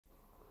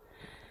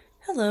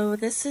Hello,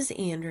 this is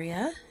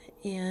Andrea,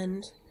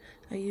 and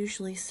I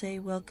usually say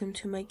welcome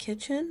to my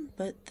kitchen,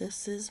 but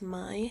this is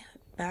my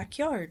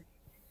backyard.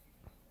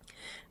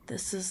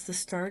 This is the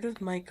start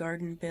of my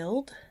garden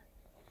build.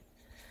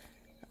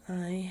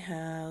 I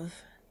have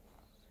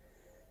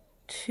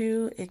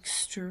two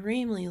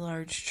extremely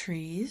large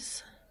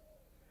trees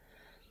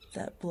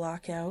that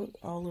block out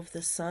all of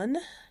the sun,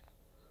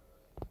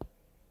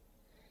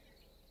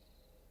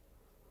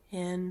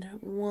 and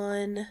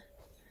one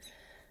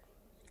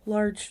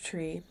large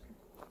tree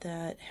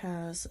that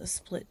has a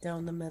split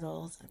down the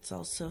middle that's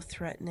also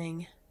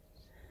threatening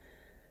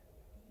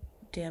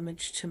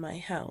damage to my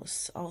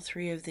house. All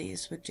three of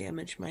these would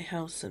damage my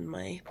house and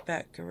my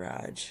back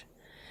garage.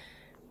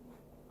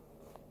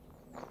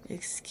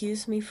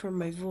 Excuse me for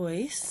my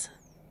voice.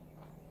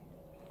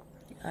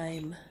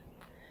 I'm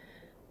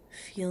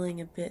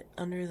feeling a bit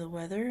under the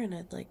weather and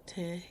I'd like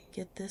to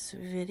get this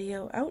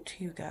video out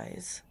to you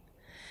guys.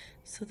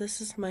 So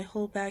this is my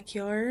whole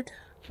backyard,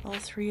 all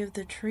three of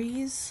the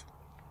trees,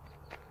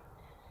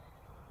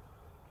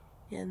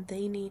 and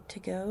they need to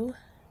go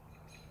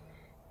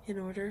in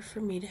order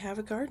for me to have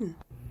a garden.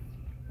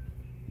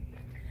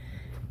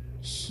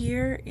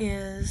 Here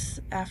is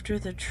after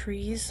the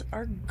trees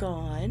are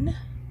gone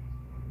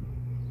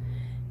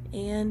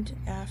and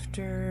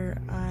after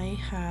I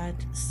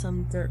had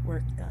some dirt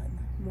work done.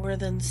 More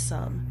than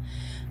some.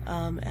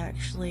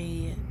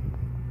 Actually,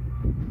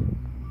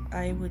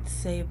 I would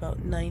say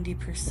about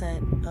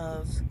 90%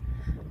 of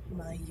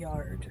my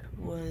yard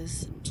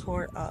was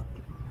tore up.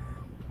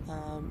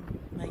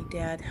 My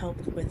dad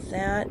helped with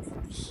that.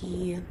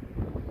 He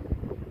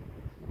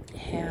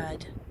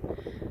had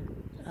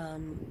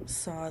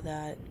saw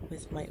that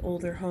with my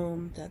older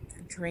home that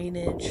the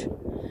drainage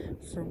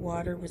for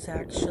water was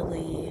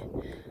actually,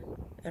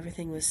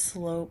 everything was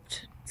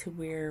sloped to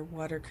where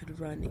water could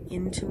run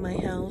into my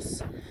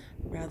house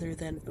rather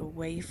than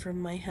away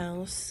from my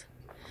house.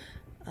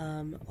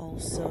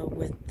 Also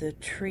with the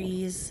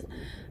trees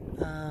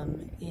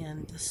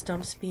and the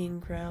stumps being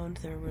ground,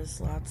 there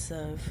was lots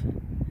of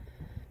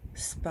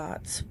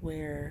spots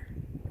where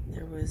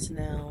there was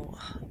now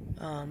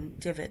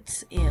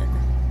divots in.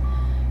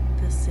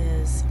 This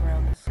is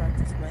around the front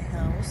of my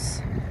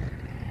house,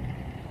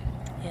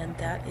 and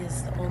that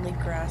is the only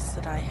grass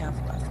that I have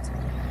left.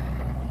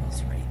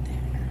 It's right there.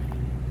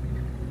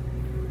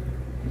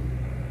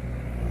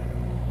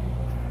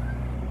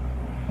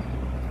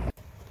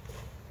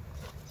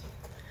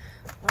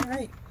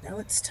 Alright, now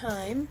it's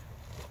time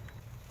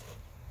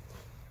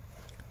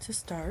to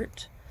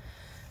start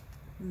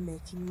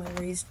making my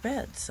raised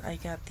beds. I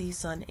got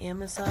these on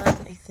Amazon.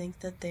 I think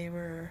that they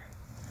were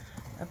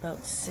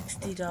about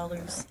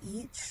 $60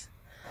 each.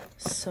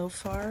 So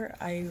far,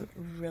 I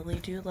really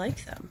do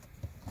like them.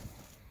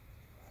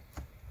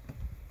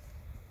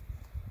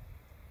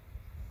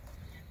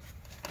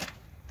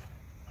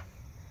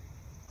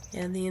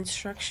 And the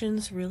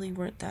instructions really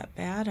weren't that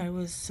bad. I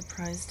was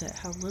surprised at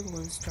how little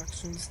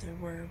instructions there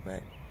were,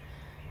 but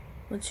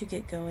once you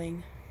get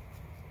going,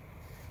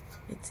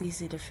 it's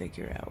easy to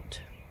figure out.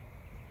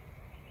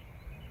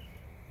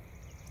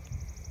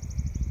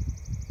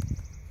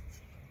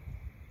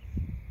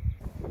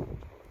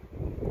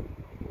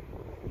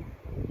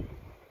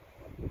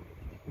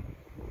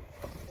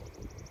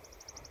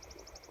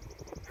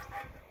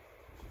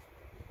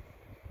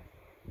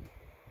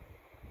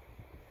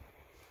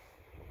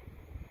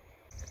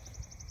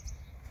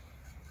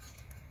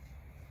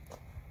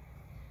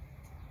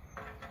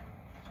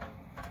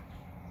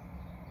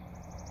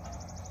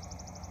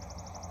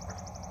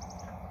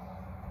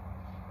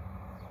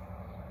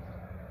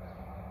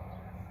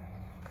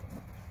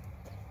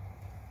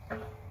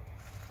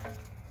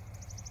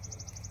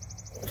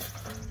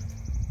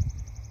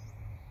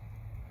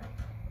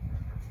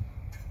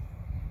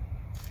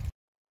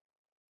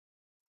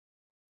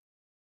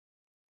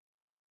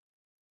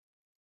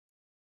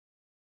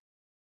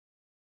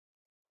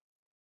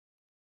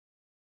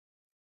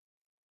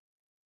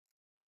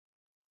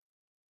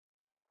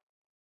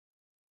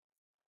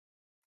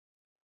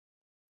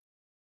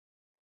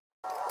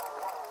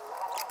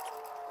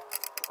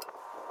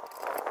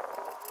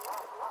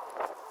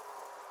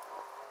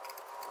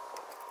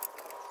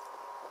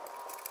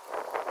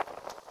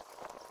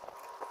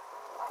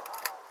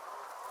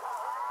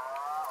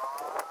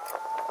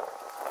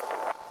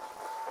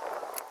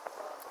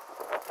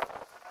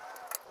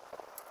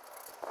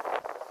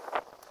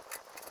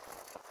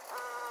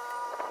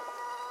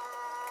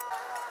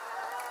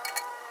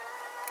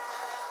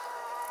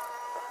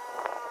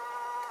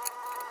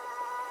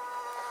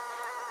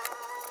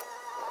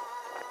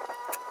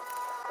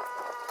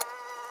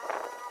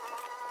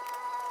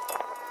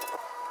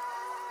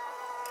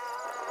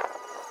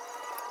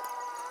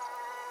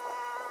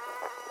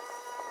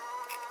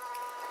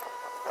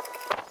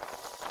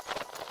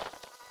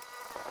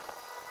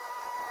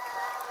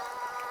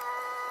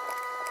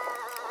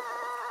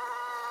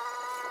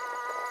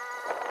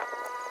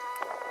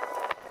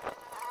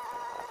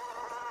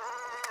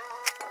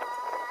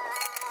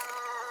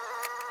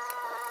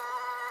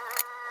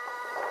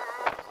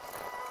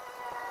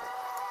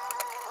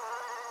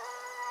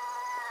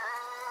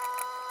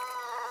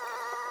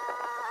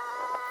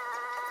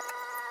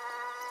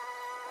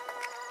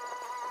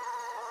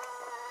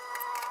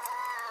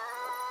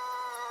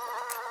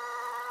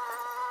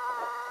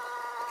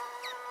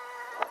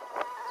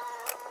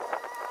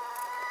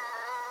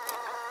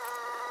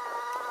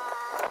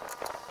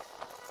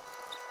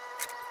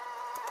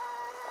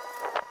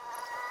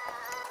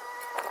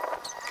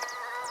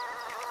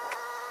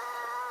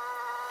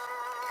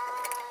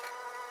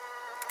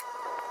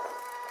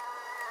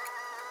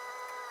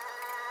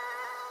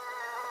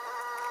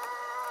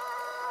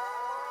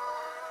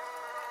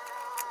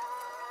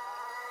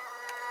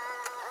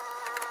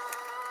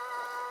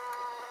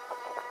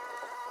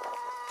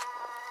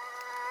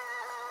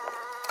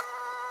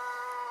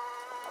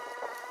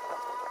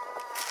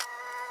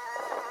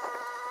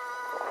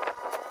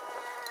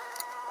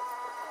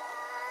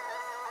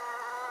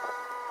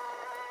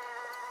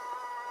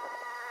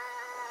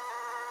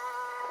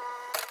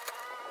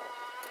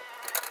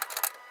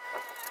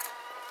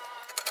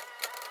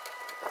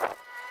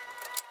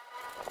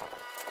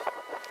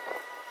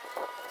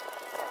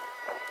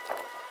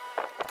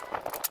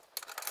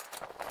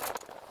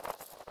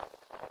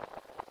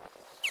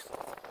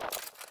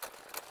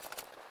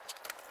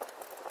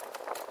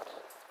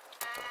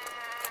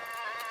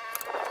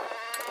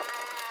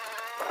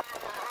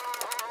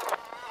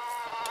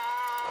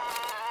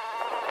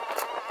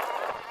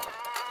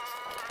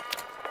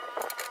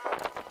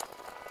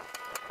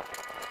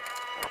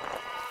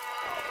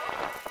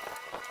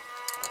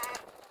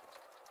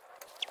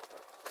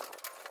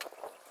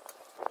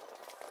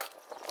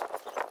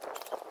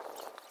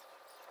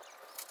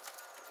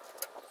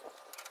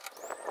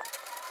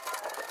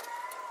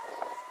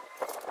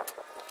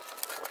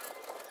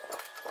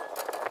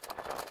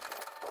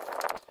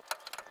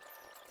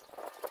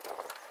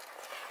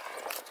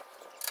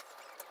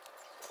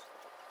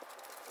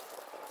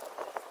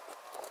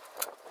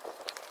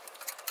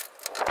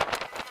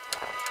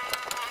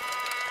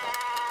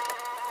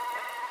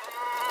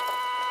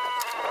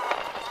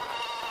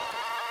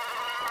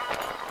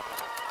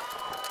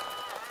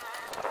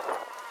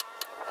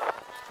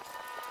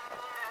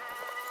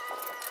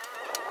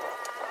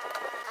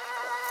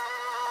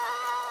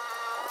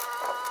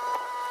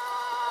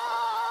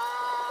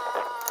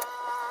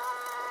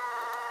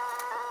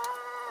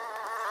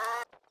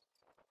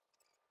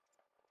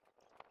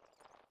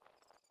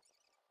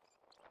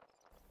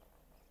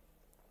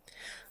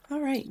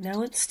 right,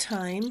 now it's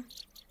time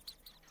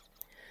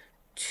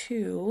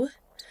to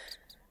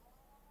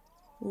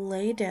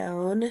lay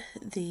down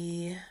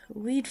the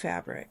weed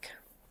fabric.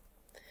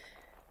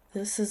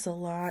 This is a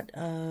lot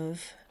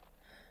of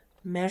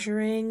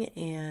measuring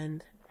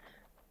and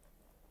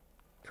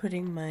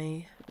putting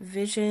my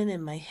vision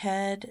in my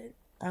head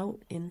out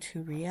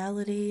into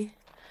reality.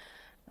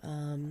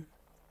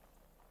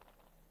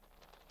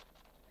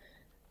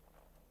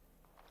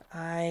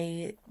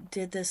 I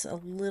did this a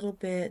little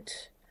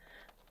bit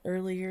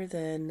earlier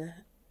than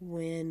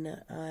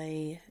when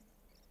I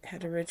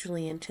had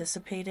originally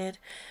anticipated,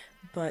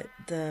 but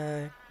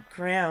the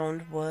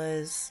ground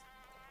was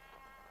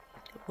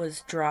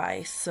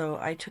dry, so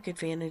I took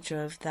advantage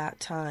of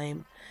that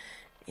time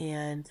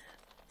and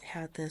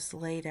had this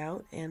laid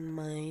out, and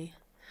my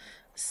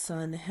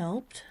son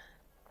helped.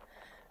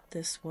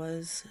 This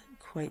was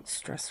quite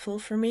stressful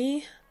for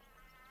me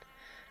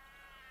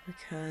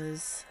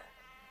because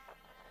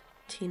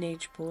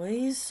teenage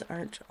boys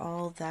aren't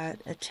all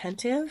that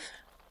attentive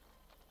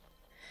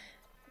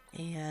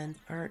and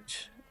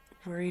aren't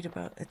worried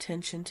about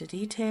attention to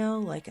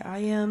detail like I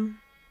am.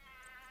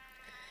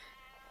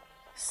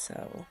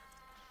 So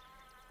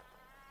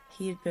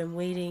he had been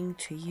waiting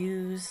to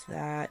use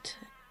that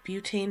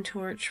butane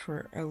torch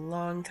for a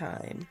long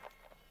time.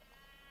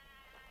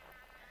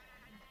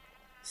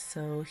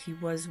 So he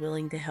was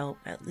willing to help,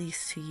 at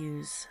least to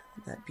use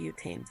that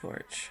butane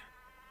torch.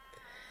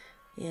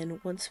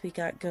 And once we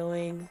got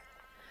going,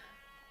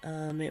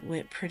 it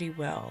went pretty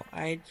well.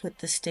 I'd put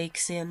the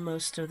stakes in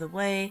most of the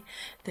way,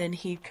 then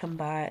he'd come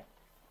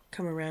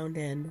around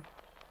and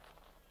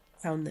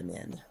pound them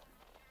in.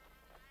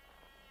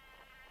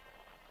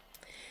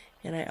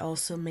 And I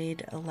also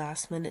made a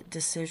last-minute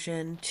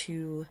decision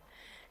to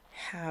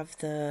have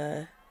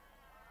the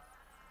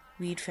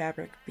weed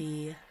fabric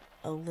be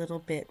a little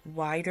bit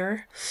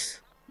wider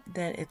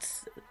than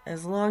it's,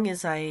 as long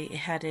as I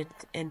had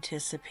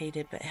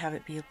anticipated, but have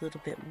it be a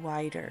little bit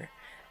wider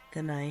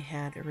than I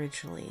had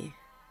originally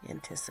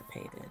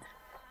anticipated.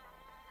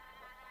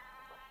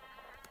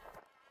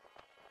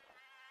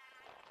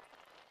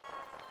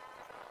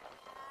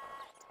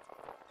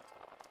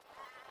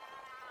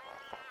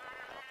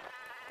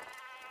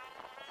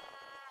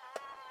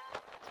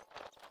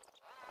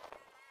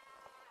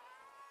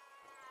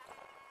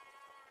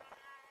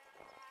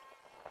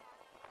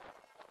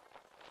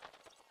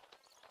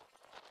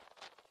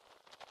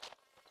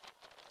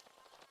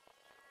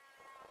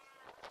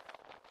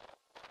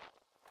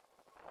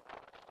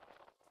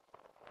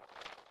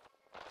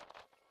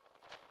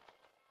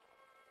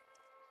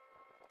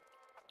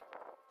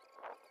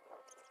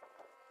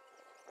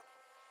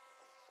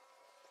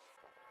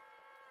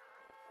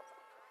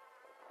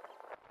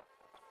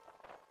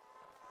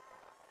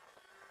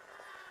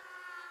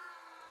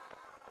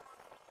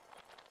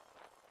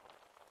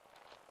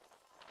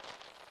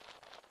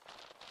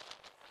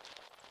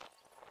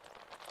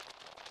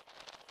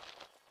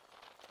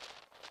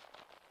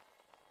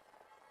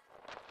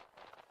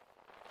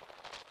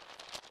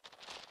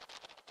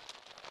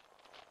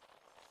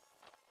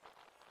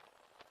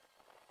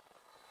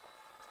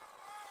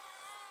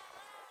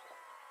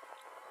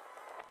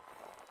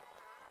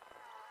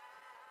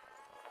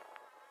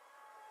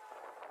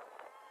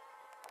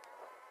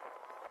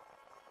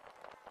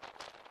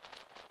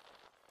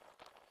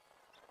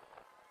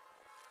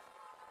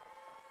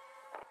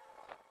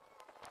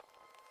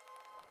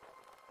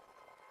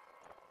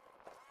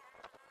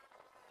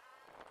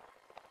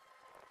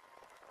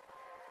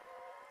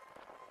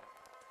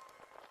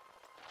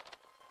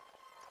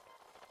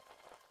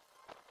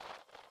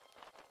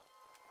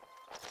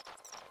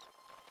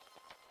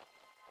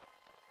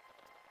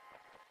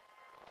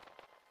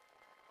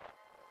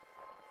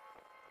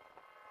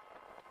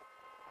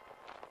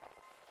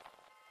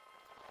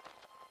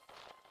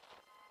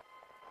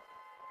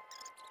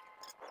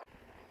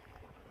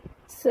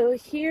 So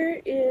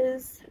here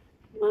is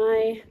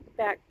my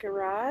back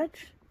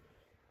garage.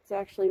 It's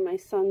actually my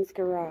son's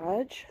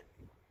garage.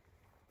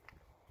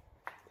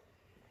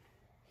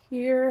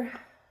 Here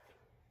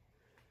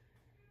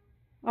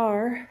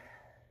are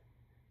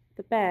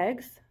the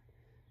bags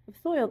of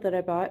soil that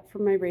I bought for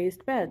my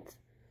raised beds.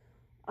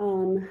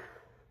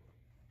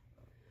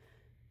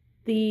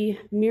 The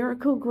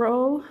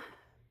Miracle-Gro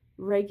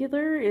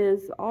regular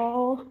is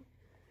all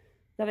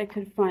that I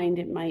could find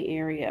in my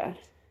area.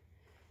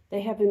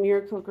 They have a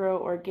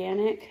Miracle-Gro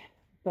organic,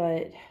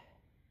 but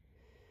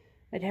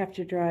I'd have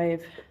to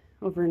drive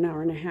over an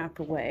hour and a half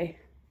away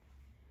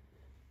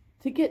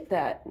to get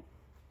that.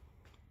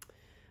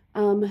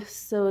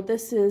 So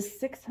this is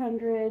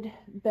 600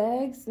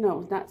 bags.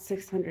 No, not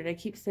 600. I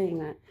keep saying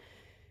that.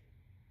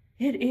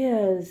 It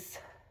is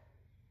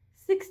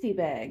 60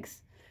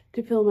 bags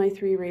to fill my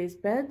 3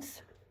 raised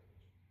beds.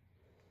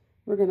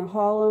 We're going to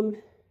haul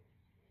them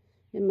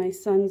in my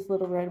son's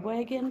little red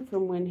wagon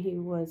from when he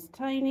was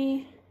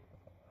tiny.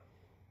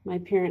 My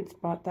parents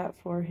bought that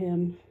for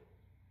him.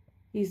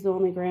 He's the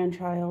only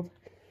grandchild.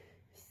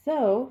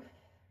 So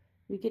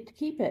we get to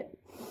keep it.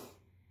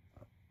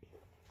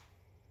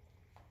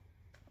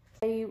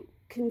 I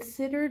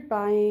considered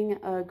buying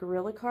a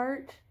gorilla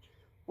cart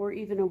or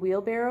even a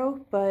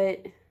wheelbarrow,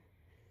 but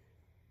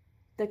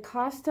the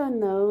cost on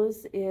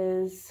those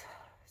is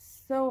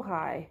so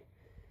high,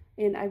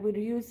 and I would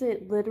use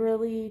it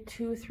literally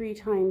 2-3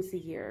 times a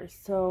year.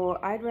 So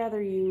I'd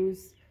rather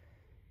use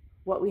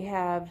what we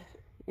have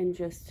and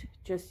just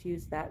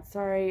use that.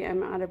 Sorry,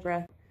 I'm out of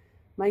breath.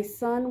 My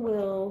son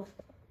will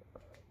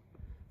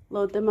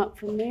load them up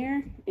from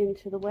there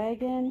into the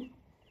wagon,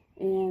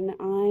 and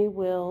I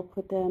will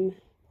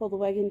pull the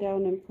wagon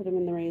down and put them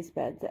in the raised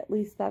beds. At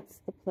least that's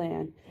the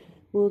plan.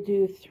 We'll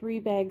do 3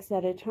 bags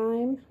at a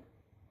time.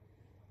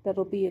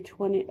 That'll be a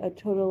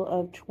total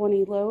of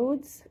 20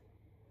 loads.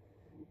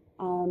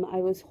 I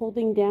was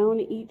holding down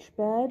each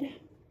bed.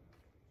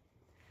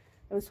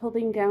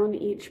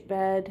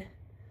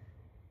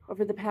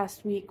 Over the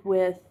past week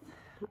with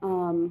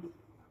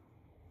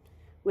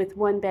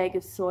 1 bag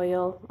of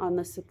soil on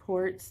the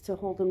supports to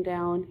hold them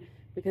down,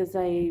 because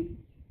I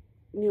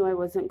knew I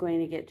wasn't going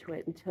to get to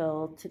it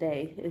until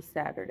today is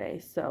Saturday.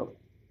 So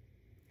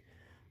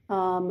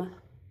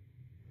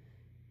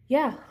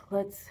yeah,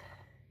 let's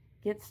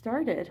get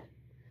started.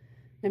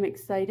 I'm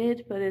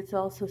excited, but it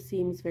also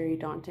seems very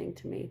daunting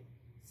to me.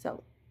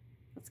 So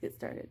let's get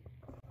started.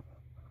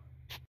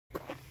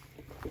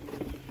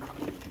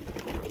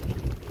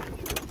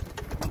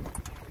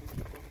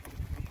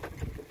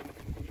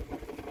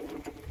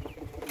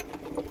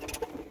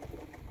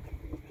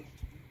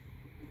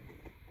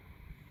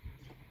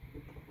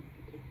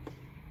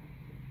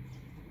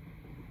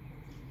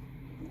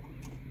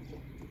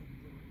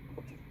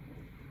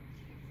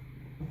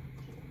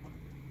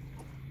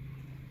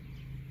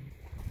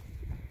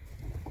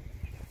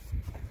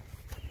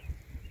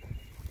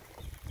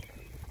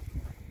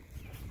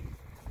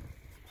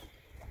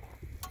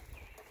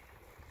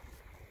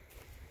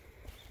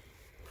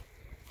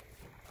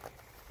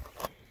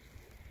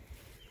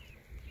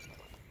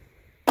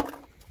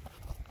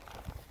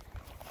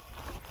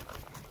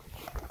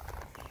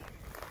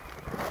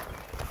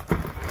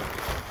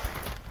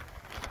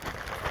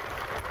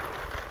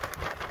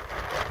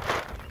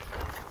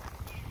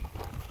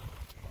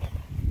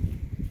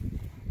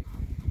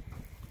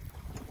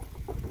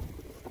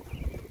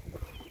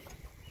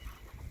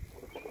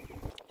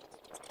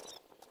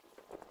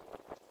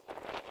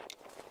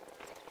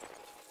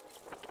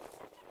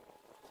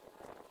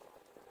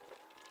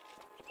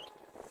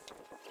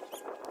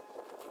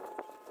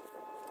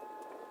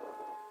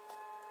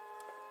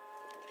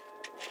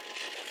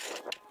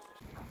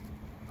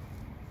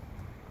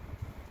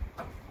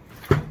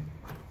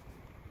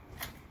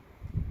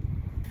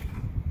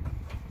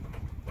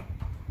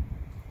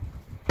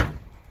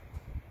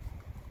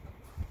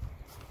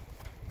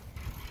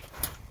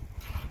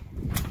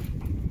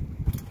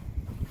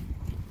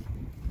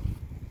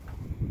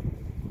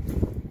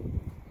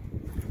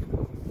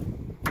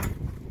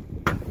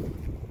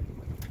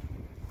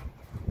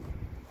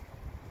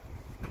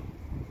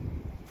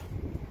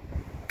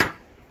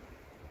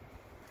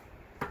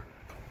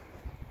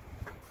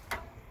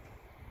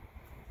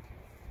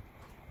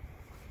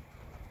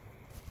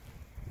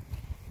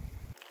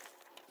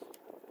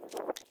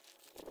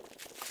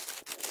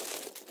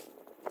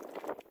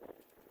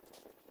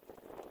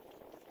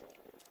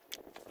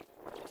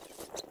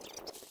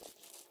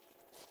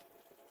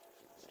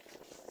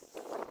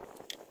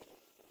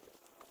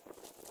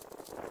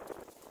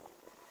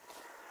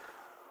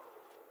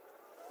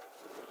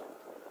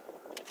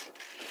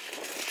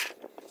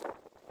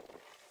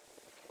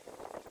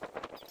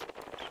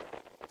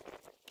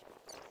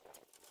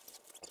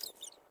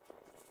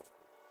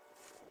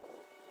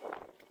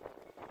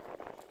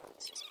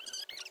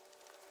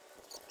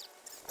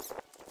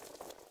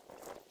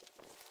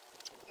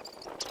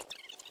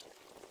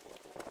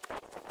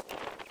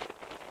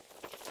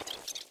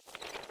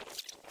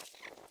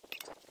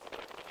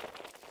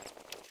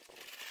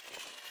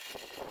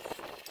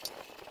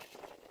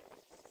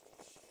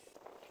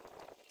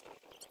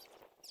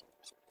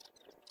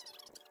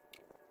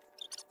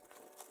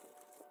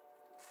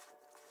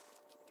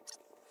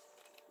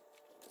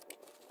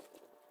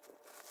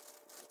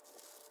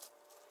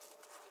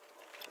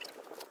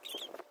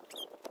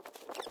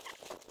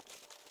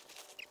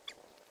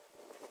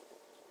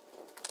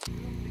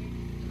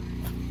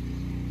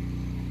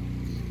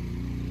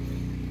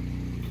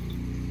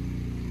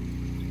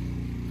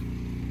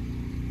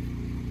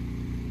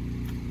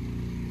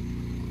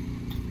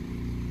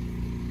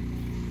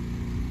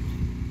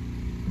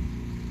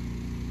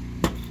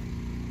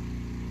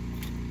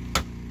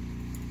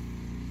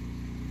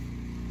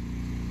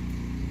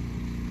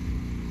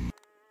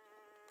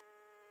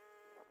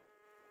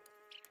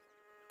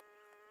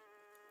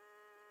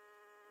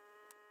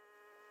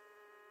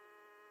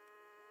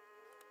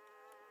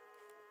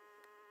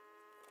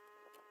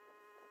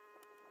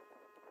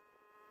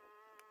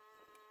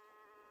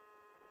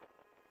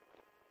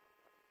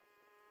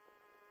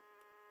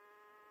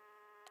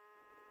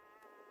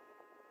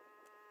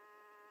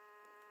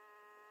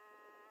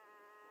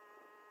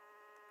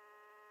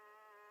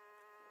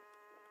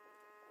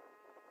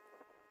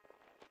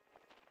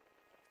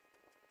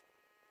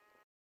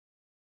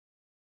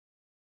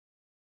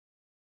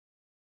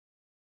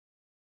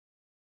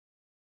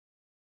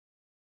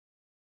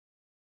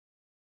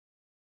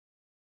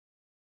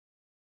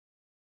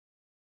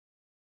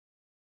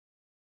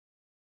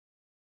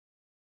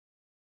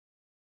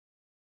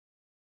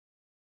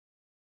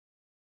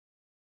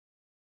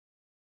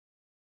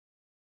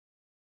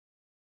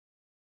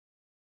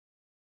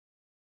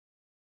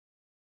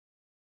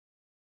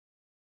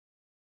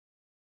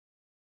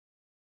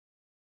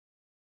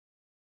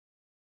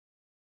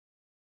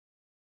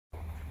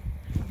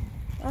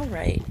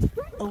 Alright,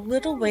 a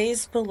little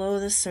ways below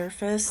the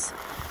surface,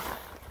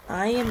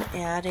 I am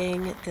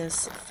adding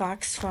this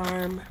Fox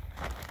Farm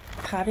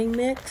potting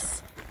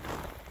mix.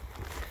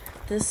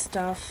 This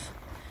stuff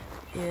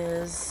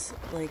is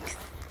like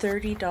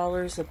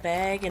 $30 a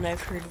bag, and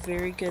I've heard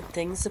very good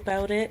things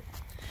about it,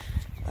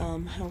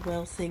 how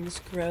well things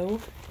grow.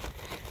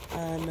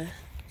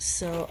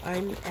 So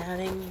I'm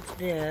adding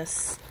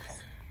this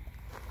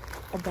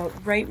about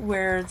right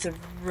where the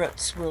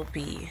roots will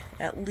be.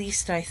 At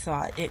least I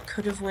thought. It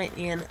could have went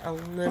in a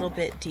little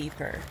bit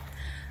deeper.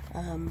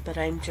 But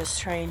I'm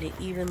just trying to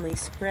evenly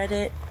spread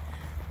it.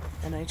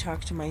 And I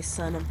talked to my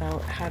son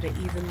about how to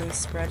evenly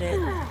spread it.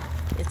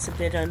 It's a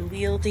bit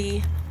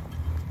unwieldy,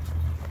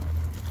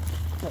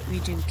 but we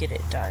do get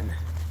it done.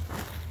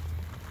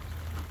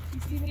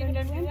 You see what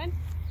I'm doing?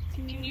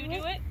 Can you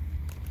do it?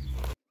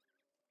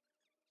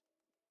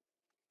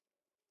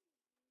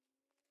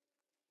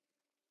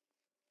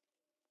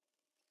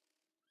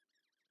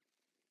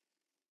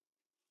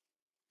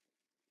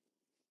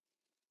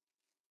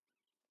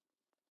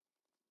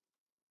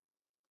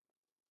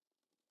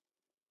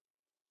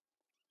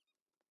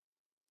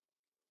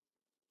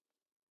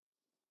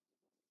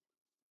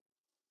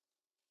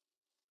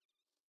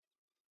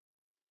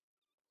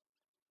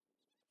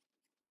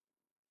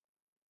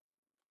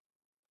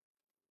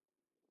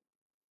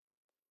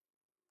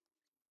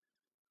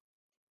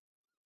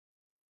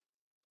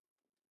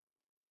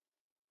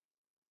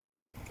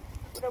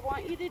 What I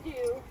want you to do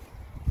is,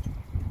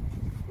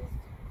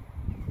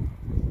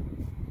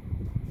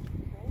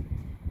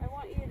 I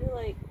want you to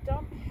like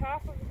dump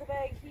half of the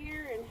bag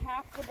here and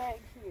half the bag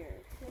here.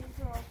 Same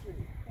for all three,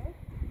 okay?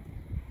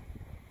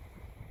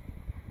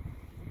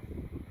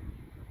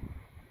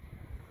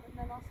 And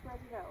then I'll spread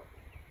it out.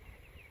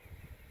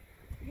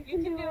 You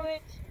can do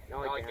it. No,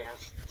 I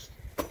can't.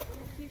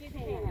 You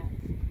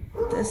can.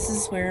 This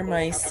is where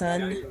my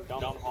son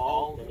Dump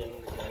all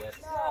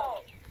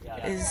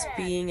is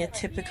being a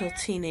typical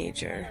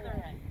teenager.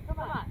 Come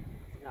on.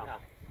 No.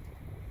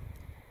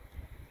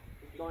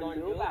 What are you going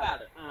to do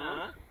about it?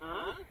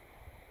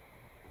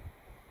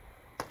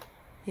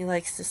 He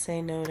likes to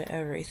say no to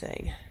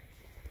everything.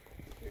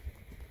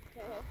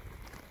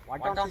 Why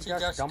don't you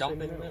just dump in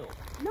the middle?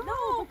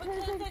 No,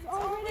 because it's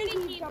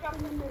already heaped up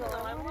in the middle.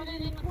 I want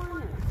it in the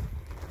corner.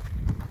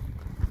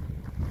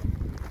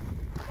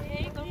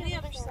 Okay, go to the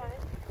other side.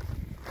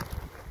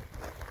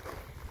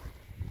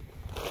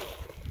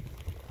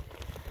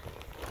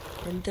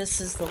 And this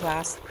is the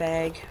last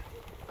bag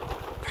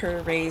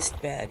per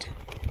raised bed.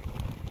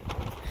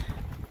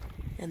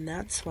 And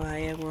that's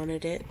why I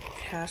wanted it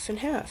half and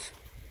half.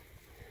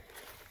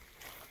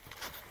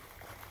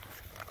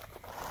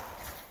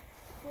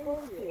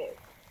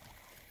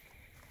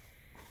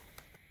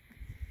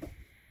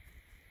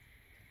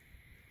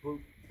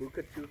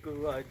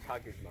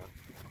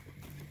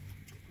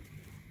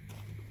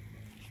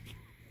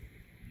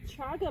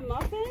 Chaga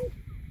muffin?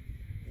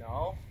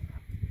 No.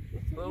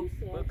 That's what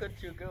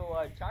you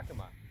said.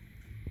 Chakama.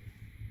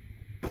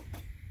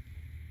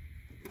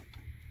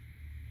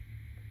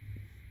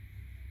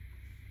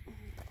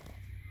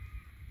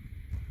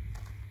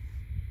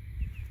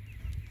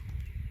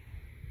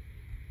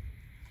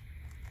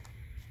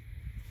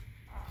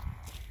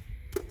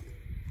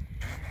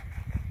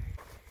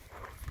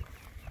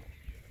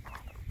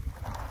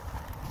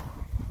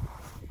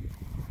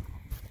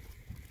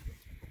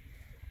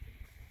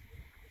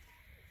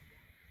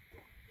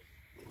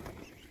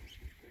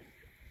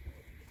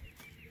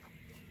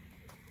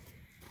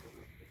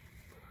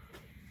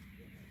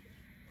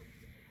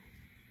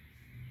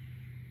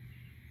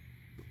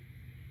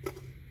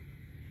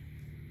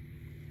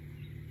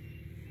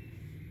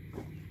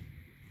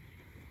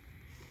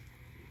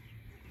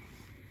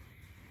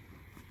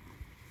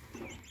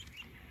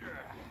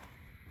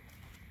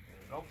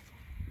 Nope.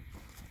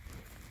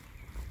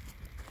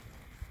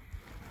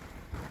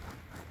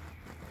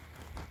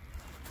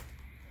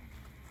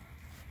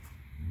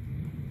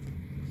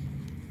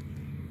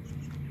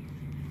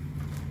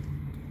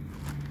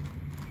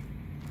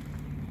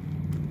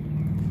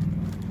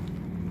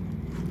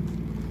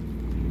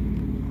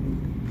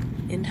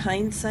 In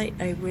hindsight,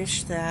 I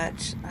wish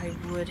that I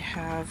would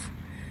have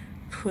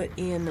put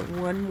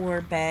in one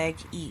more bag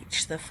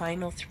each, the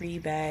final 3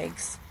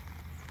 bags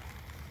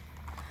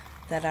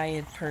that I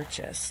had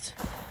purchased.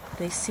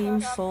 They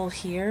seem full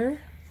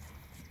here,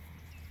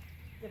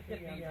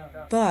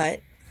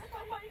 but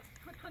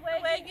Put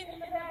the wagon in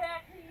the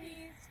back,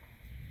 please.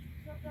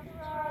 Shut the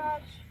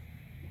garage.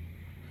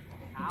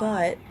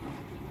 but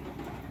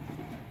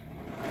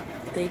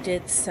they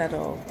did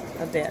settle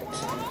a bit.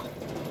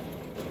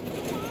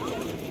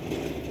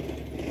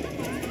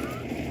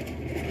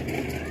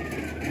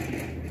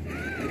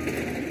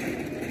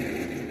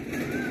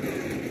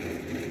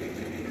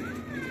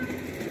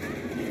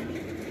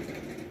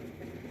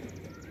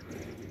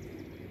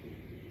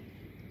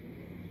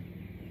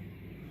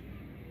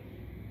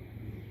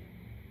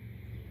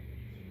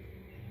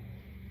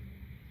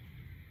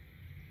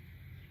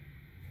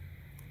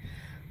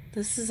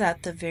 This is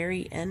at the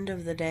very end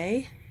of the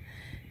day,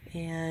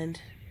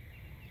 and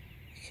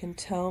you can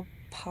tell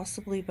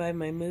possibly by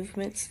my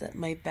movements that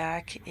my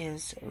back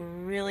is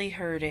really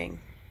hurting.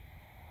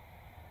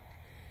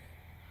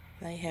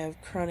 I have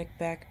chronic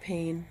back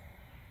pain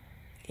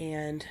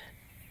and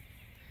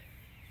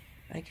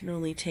I can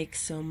only take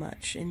so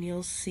much, and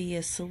you'll see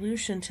a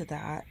solution to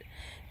that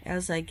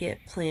as I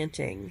get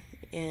planting.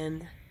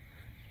 And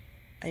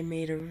I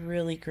made a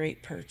really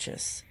great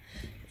purchase,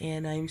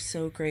 and I'm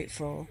so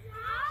grateful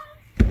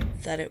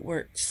that it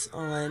works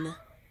on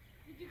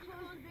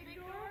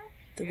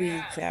the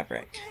weed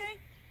fabric.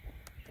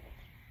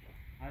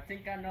 I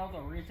think I know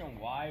the reason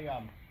why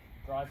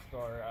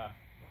drugstore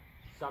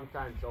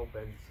sometimes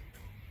opens.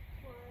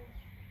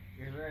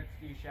 Either it's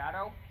the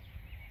shadow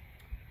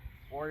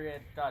or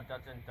it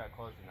doesn't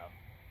close enough.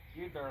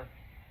 Either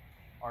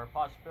are a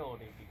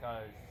possibility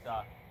because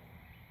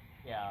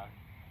yeah,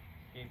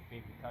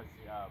 because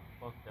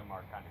both of them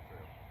are kind of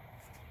true.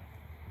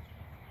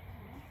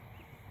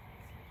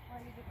 Why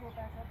did you go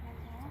back up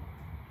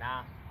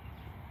now? Nah.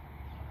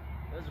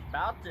 I was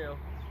about to,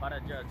 but I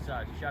just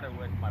shut it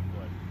with my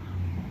foot.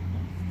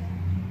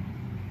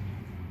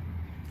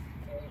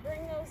 Can we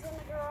bring those in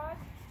the garage?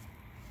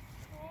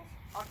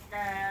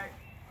 Okay.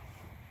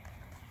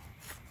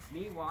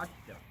 Me watch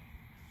them.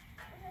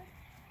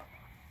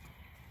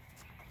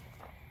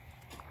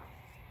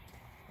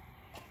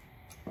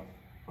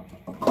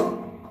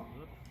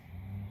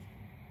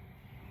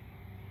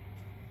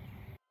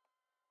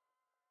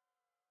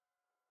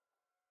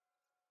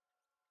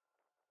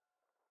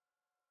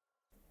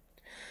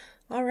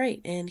 All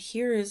right, and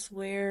here is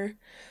where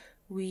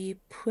we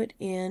put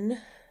in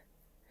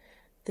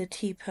the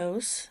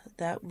T-posts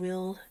that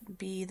will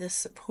be the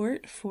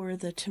support for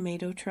the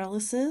tomato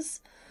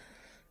trellises.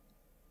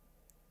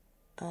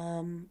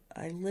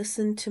 I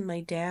listened to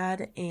my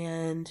dad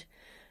and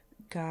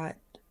got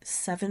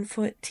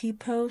 7-foot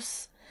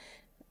T-posts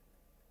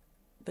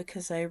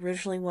because I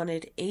originally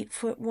wanted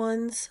 8-foot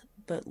ones,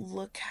 but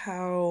look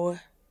how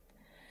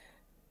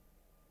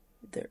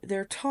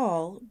they're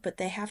tall, but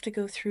they have to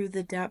go through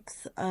the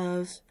depth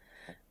of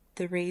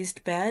the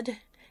raised bed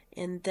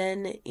and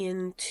then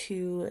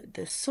into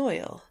the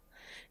soil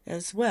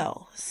as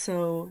well.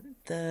 So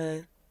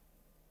the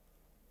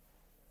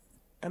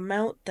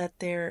amount that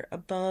they're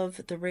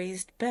above the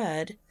raised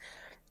bed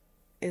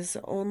is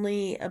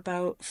only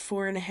about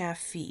 4.5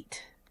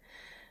 feet.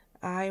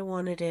 I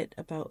wanted it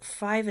about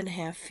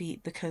 5.5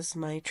 feet because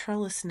my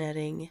trellis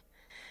netting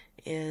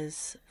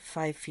is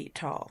 5 feet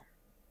tall.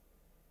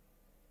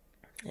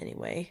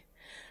 Anyway,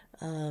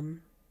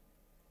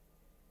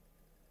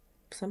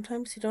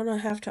 sometimes you don't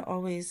have to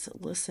always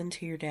listen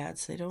to your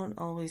dads. They don't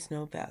always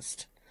know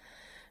best,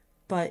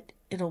 but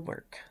it'll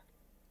work.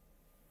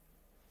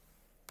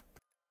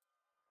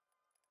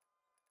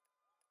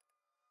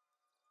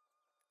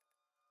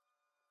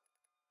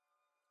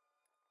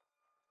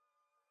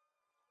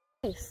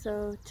 Okay,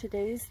 so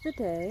today's the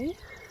day.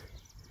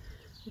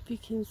 If you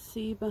can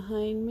see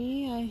behind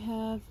me, I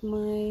have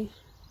my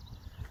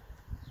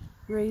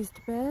raised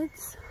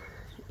beds,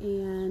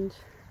 and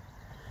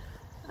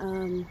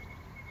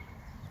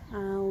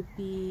I'll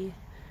be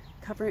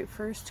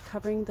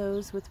covering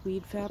those with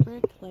weed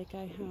fabric like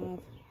I have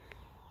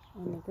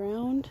on the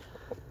ground.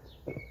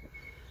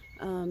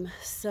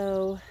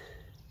 So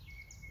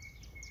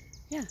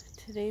yeah,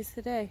 today's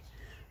the day.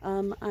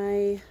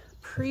 I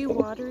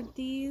pre-watered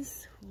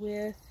these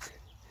with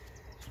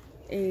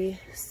a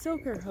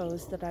soaker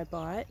hose that I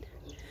bought,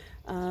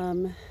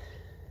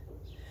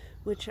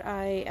 which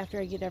after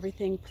I get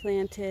everything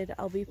planted,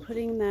 I'll be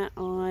putting that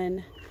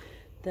on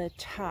the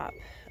top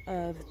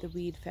of the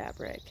weed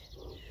fabric.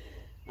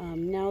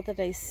 Now that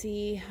I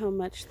see how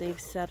much they've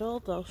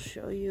settled, I'll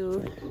show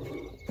you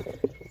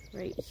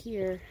right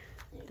here,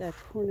 the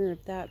corner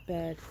of that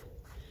bed.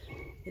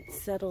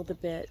 It's settled a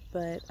bit,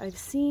 but I've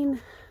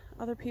seen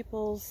other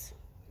people's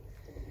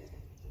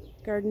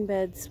garden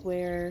beds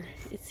where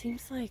it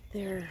seems like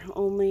they're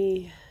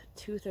only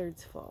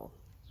 2/3 full.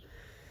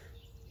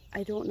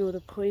 I don't know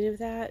the point of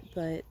that,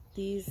 but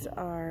these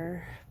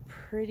are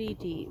pretty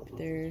deep.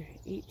 They're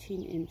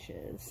 18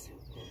 inches.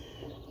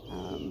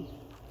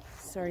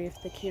 Sorry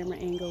if the camera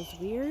angle's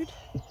weird.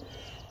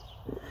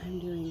 I'm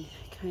doing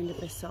kind of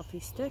a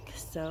selfie stick.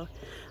 So,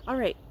 all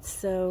right,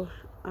 so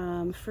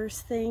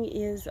first thing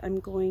is I'm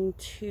going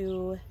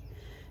to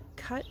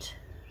cut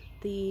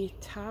the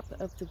top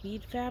of the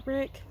weed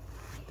fabric.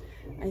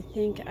 I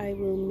think I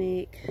will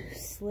make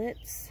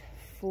slits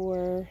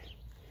for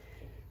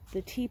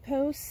the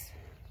T-posts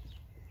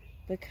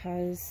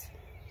because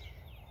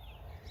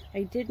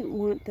I didn't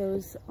want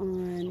those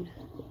on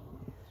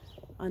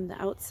the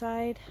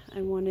outside.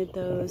 I wanted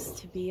those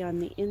to be on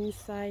the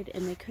inside,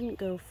 and they couldn't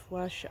go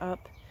flush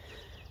up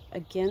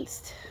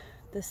against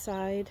the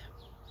side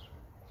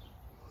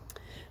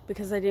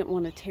because I didn't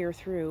want to tear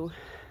through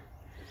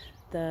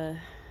the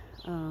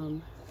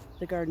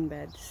garden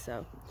bed.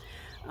 So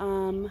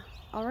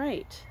all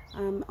right,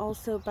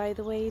 also, by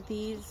the way,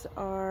 these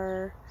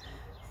are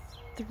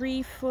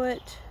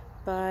 3-foot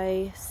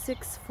by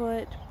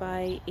 6-foot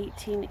by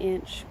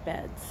 18-inch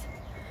beds.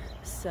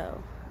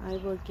 So I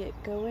will get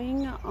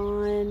going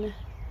on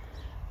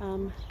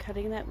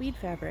cutting that weed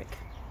fabric.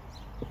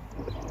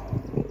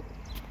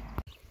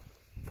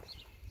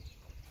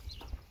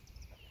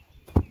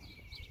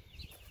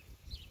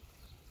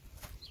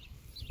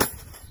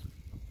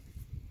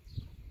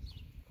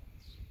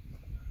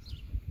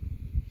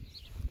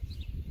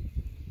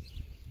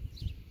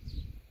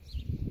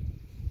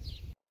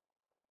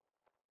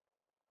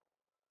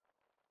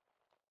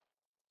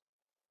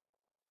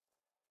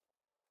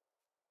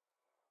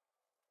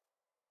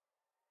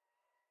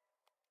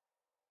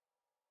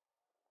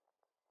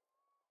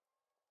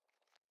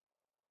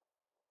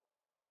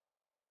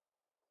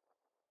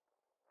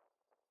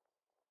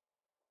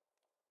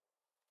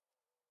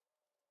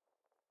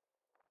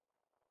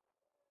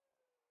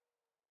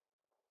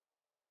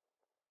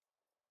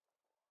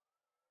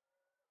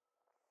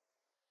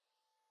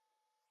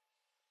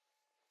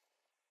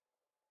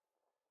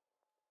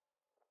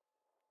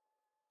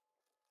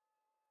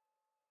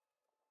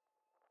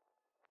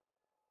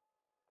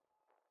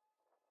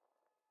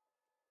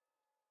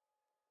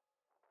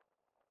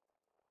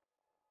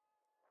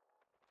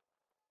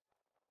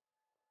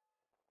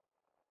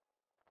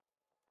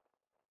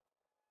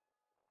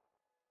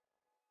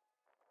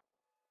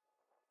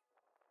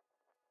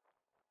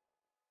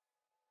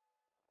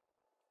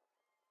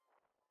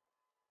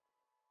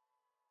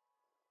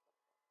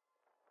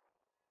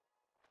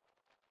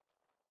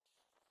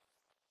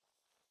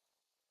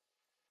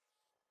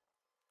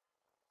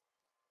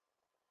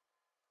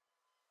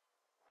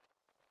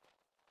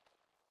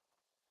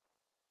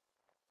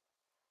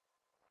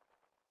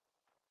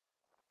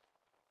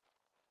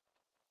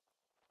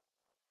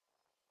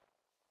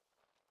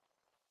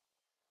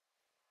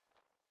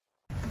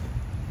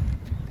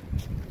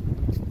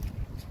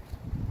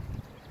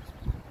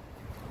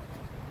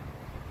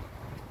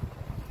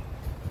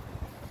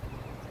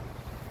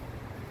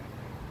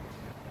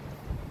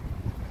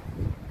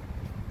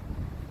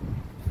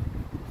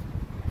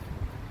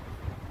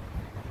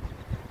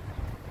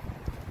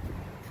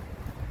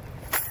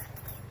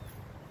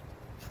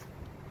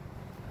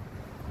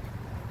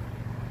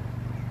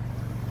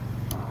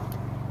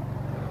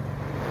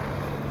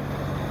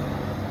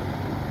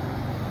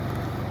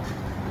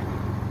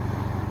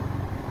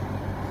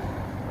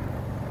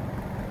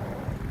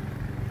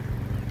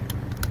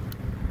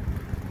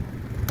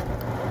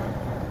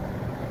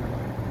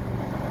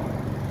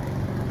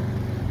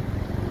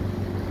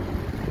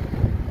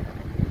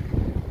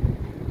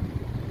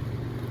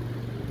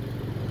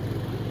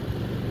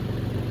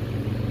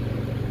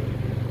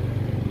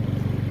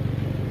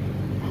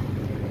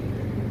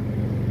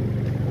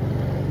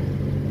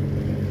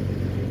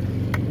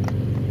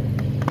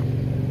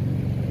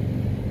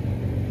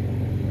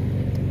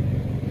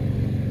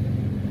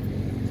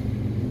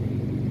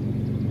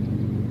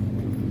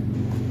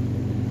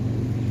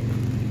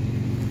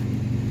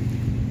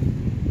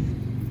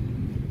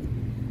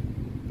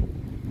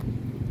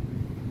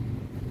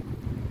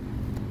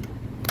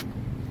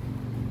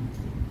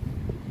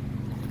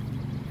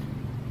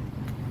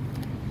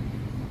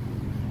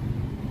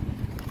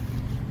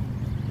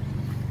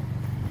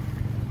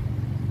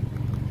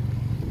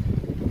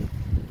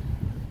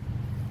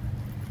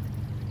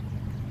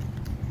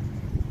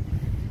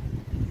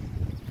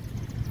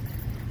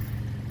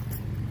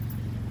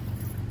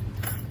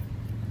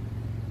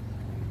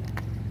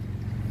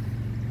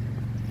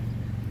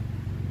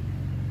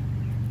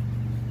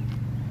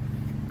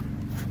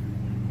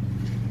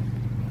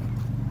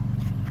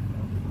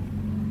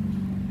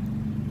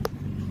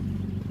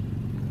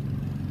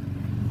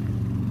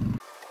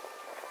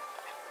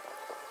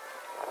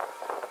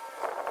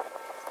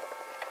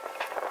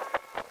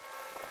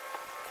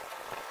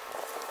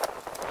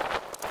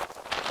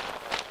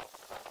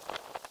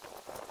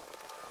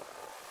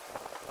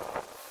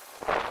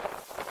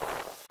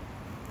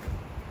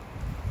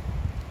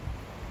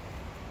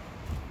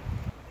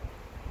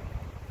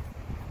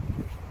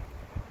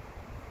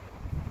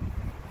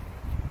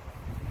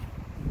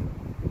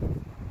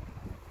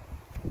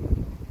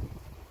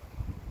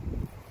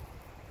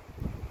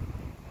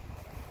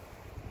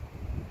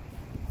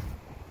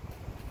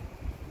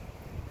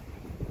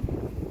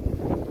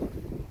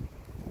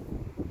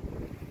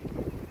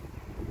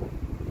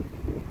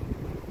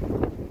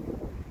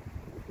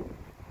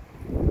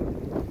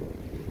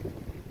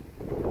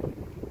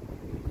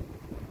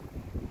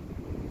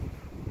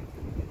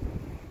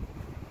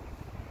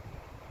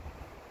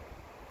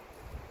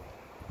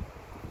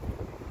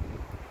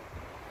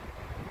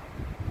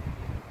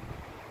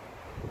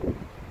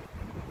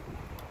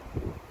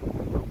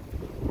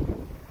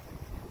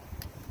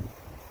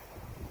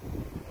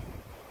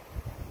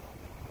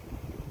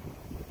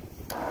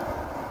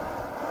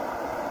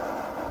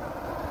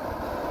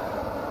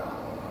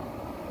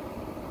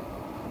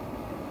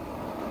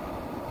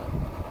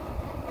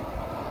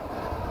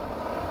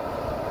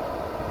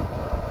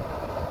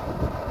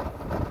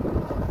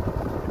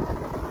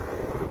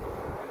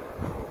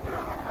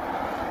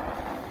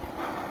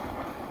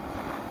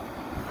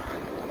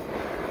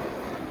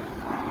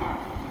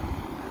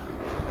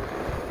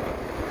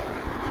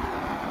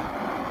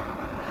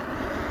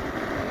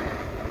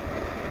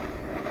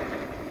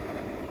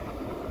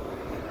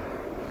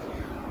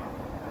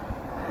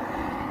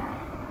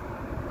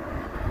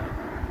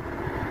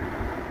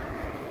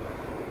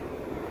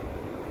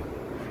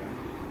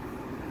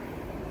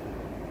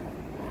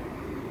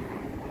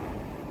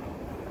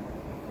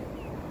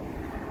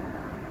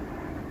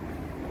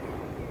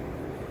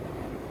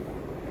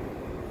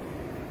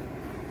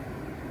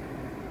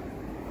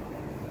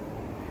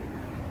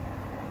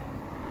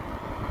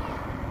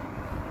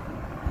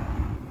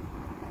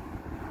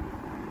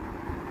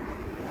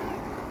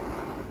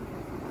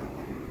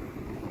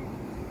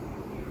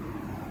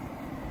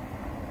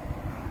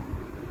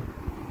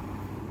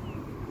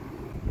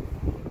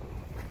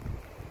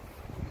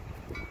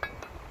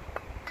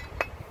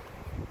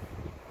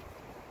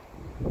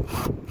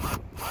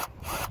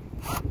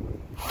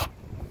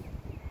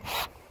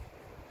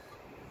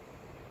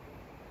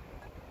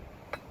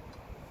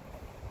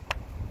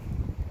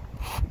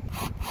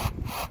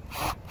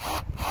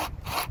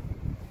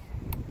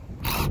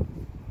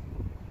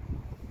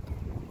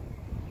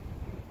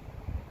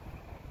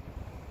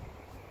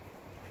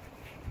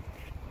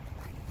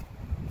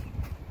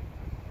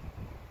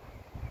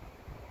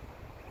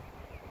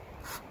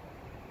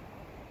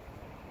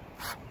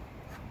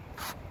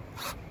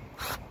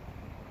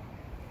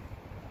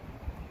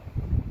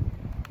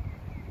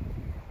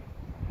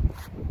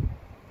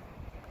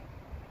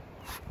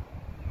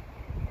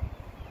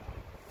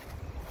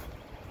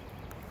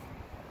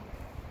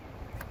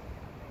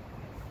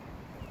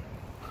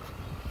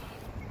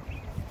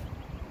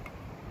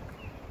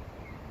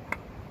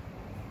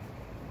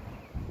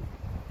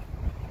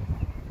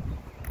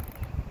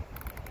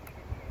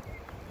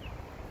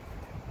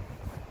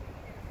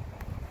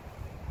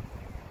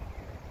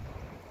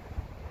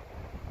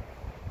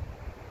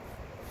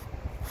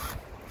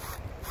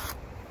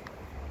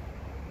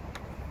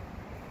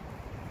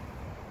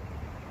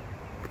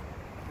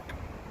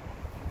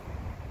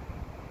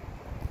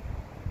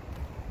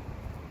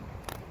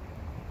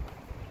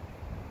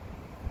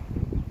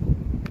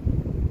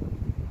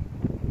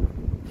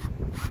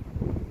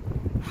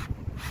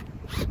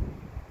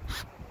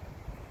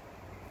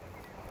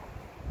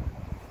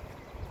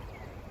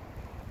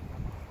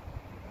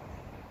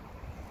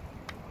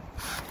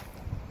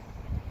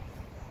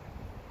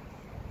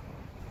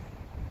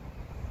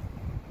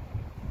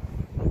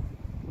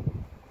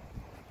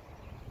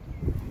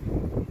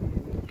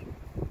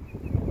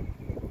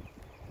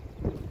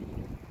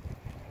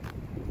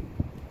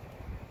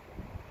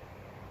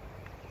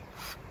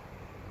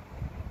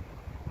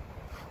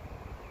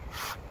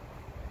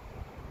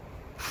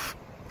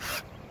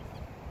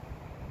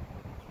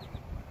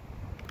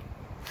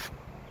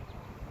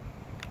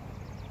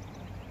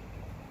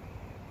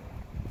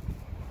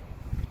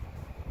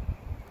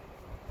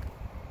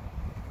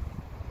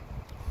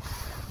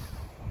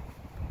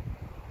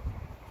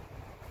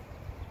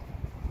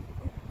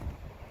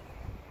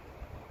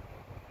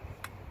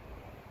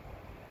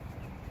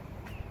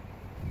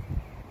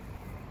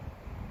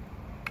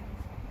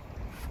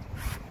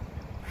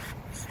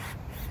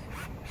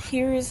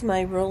 Here is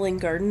my rolling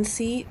garden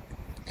seat.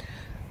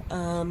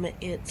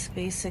 It's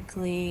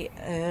basically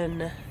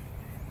an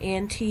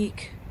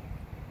antique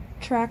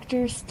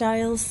tractor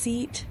style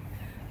seat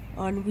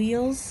on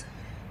wheels.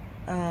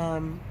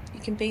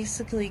 You can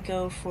basically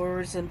go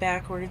forwards and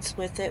backwards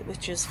with it,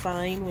 which is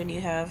fine when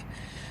you have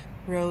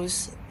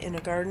rows in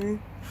a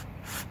garden.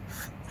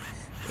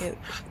 It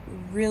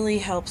really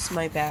helps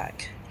my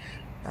back.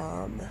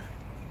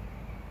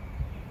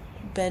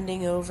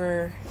 Bending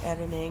over at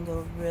an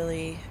angle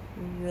really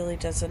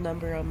does a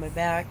number on my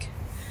back.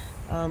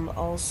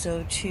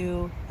 Also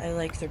too, I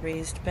like the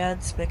raised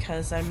beds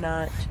because I'm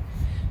not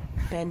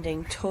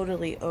bending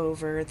totally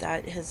over.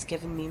 That has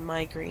given me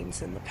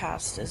migraines in the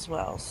past as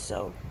well,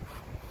 so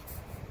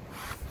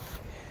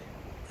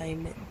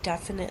I'm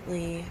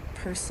definitely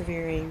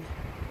persevering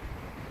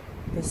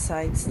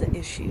besides the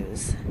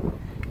issues,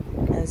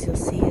 as you'll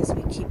see as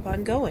we keep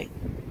on going.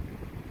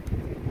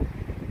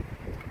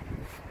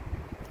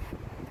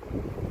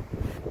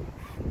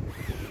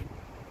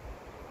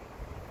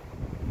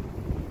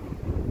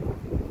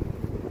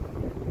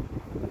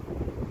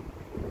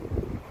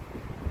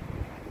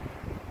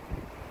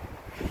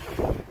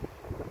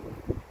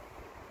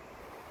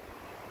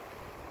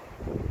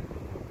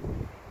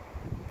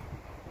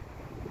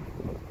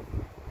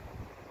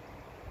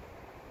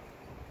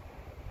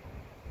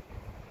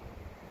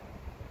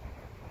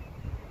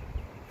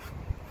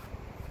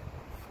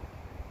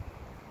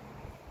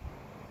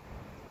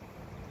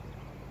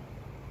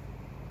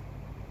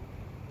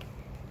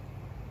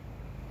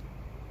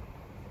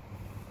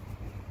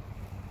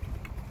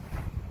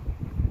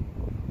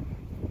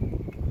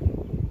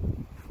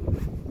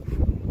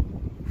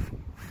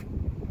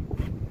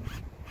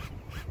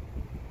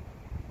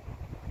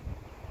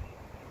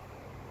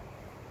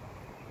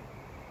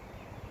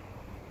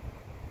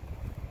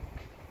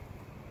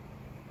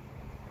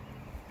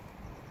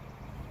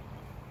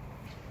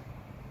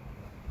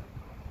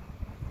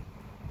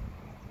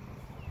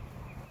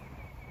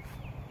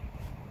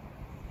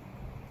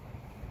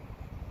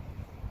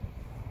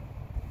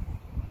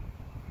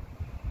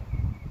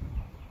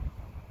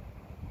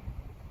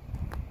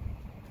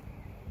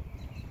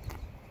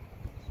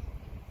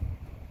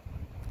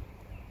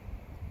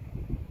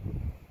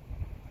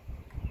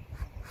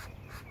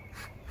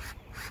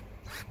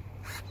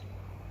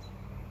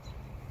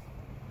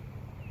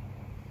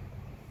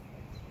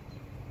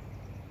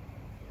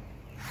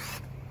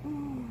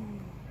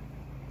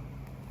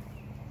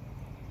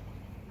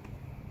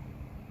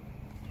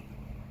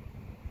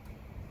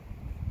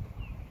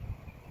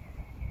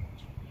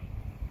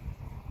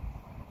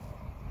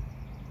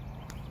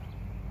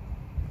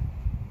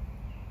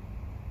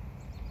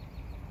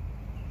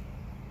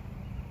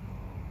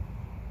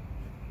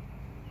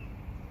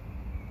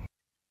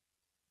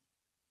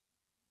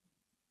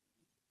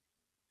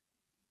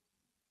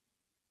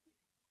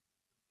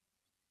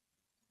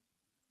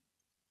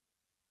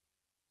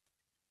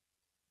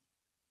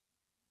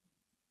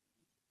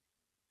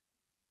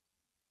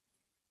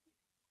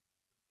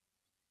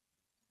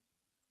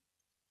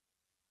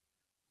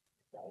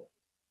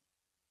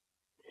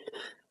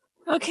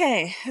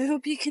 Okay, I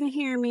hope you can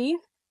hear me.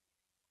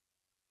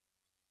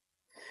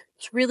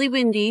 It's really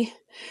windy.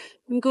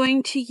 I'm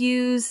going to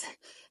use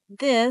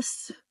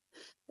this,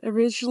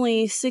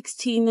 originally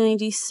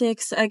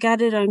 $16.96. I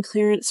got it on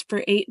clearance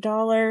for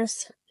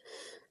 $8.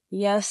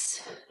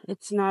 Yes,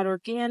 it's not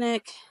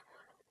organic.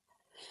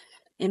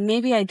 And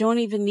maybe I don't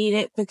even need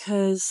it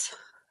because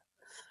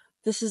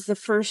this is the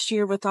first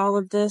year with all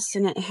of this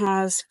and it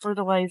has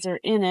fertilizer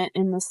in it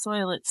in the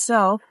soil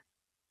itself.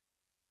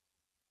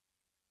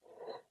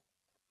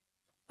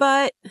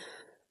 But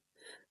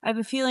I have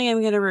a feeling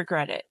I'm going to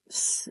regret it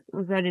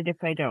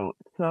if I don't.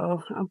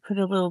 So I'll put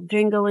a little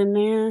jingle in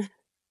there.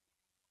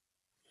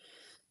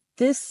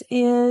 This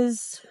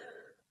is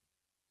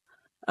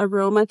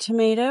aroma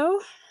tomato.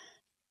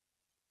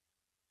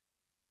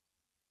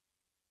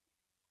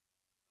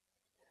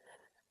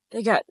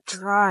 They got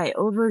dry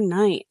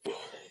overnight. I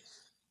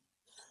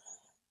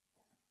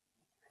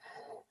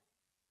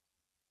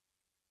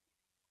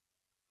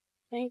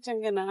think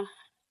I'm going to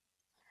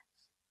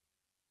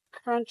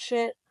crunch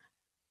it,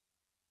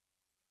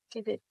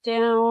 get it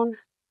down.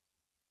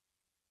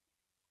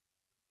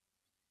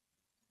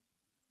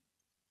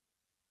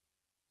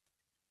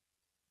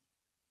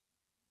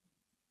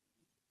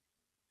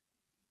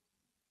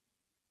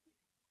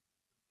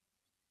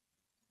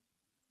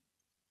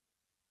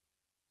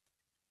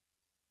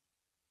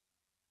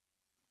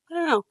 I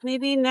don't know,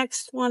 maybe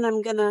next one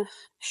I'm going to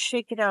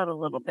shake it out a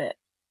little bit.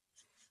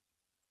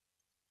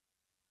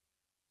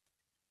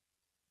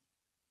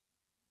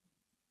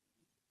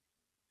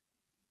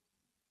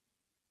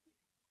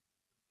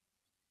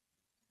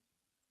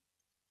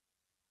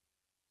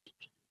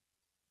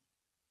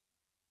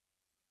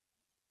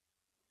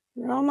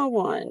 Aroma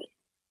 1.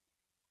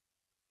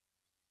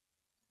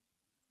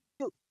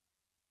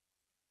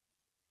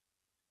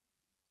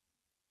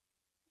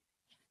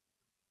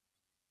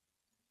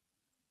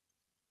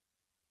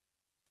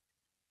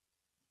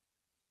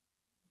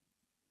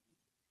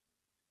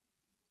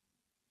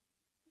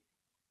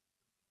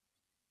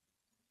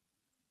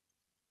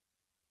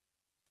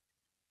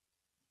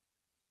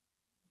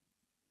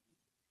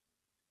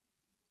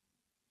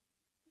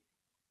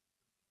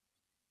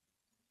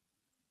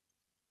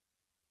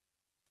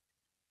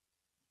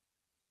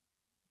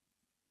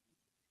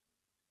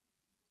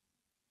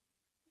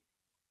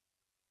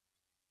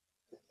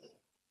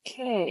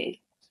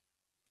 Okay,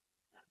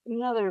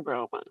 another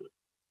aroma.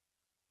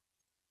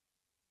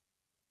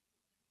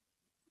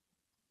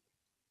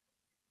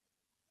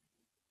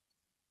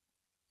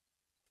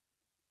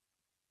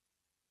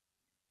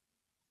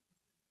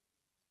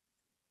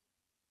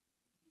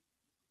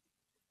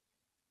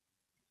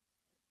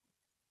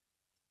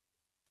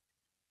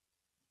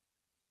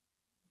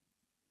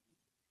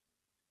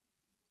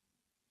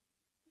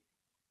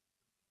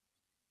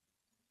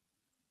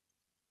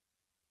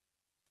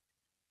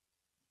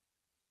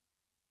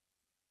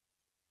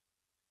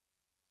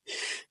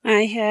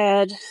 I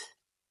had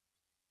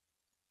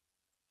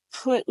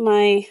put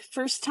my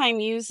first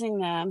time using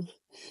them,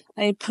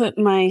 I put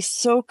my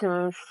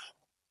soaker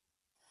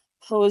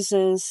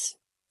hoses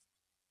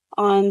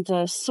on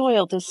the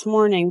soil this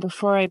morning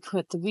before I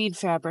put the weed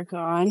fabric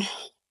on.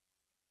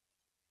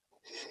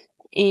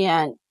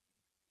 And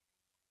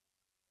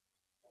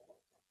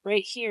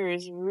right here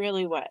is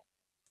really wet.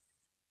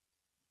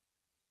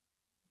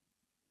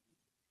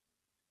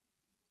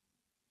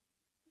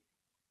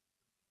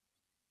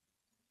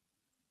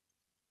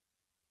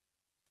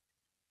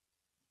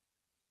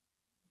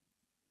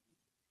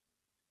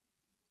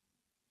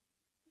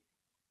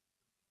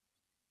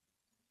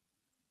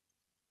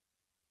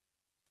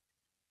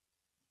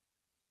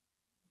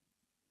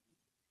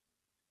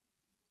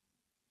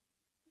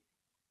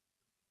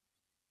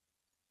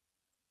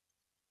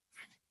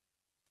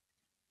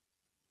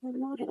 I'm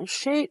not gonna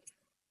shake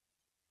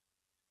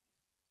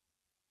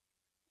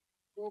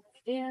it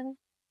in.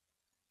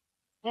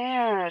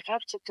 There,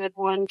 that's a good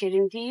one,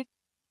 getting deep.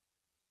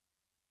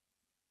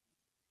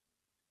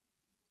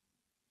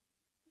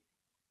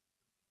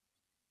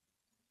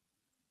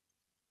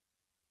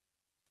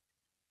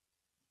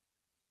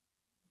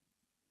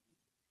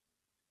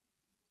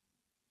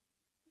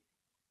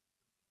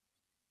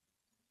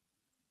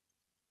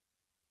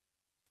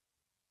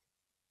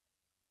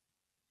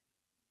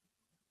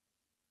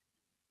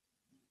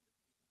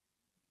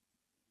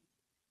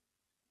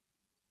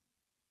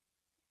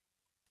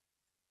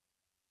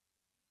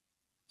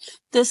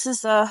 This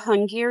is a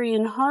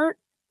Hungarian heart.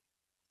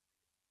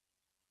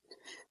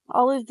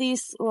 All of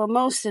these, well,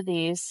 most of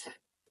these,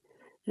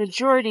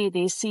 majority of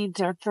these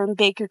seeds are from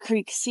Baker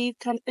Creek Seed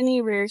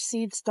Company,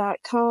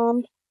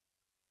 rareseeds.com.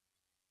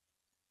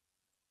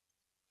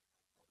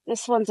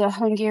 This one's a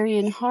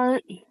Hungarian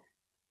heart.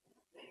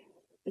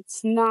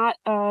 It's not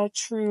a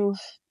true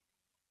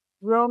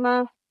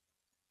Roma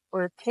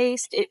or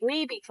paste. It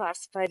may be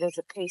classified as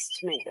a paste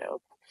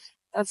tomato.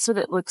 That's what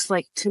it looks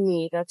like to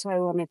me. That's why I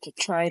wanted to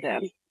try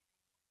them.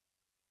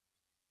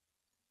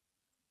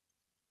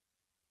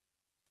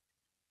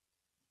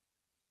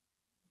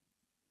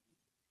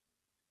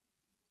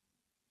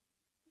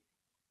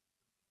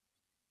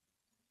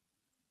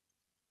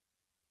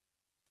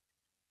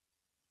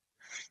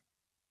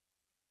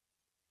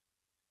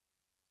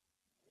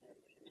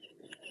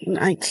 And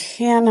I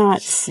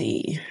cannot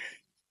see.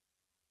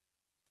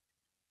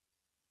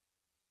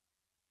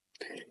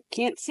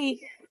 Can't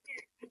see.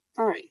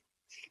 All right.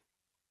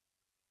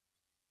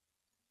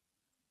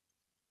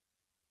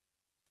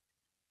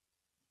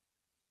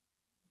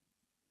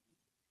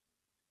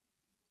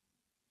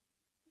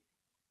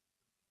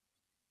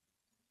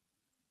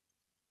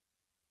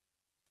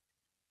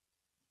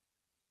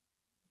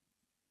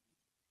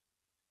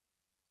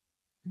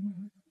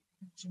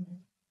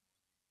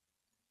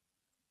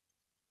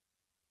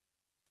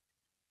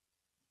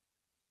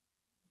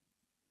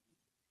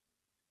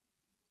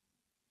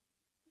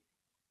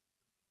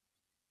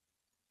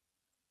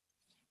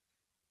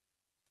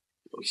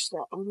 Wish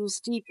that one was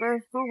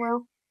deeper. Oh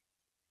well.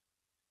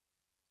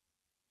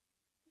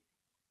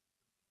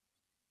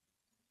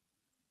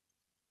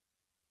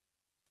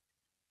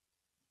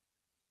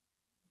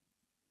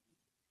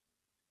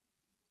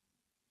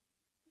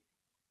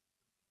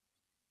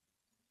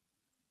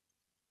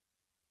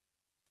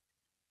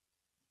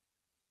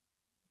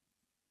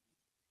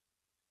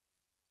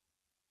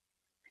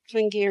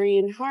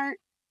 Hungarian heart.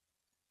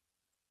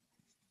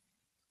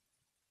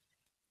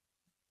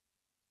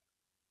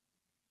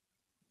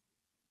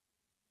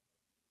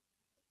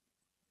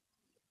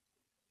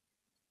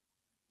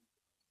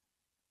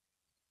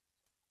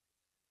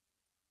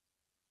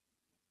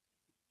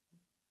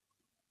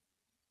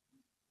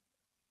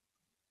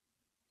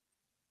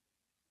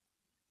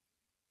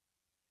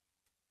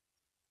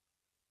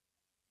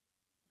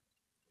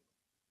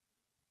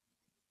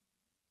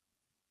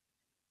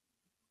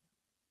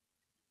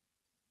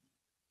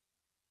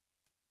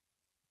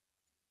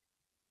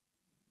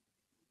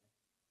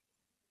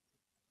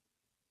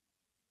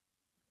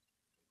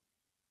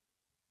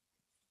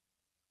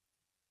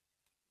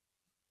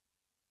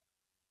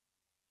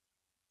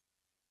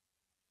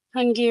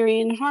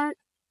 Hungarian heart.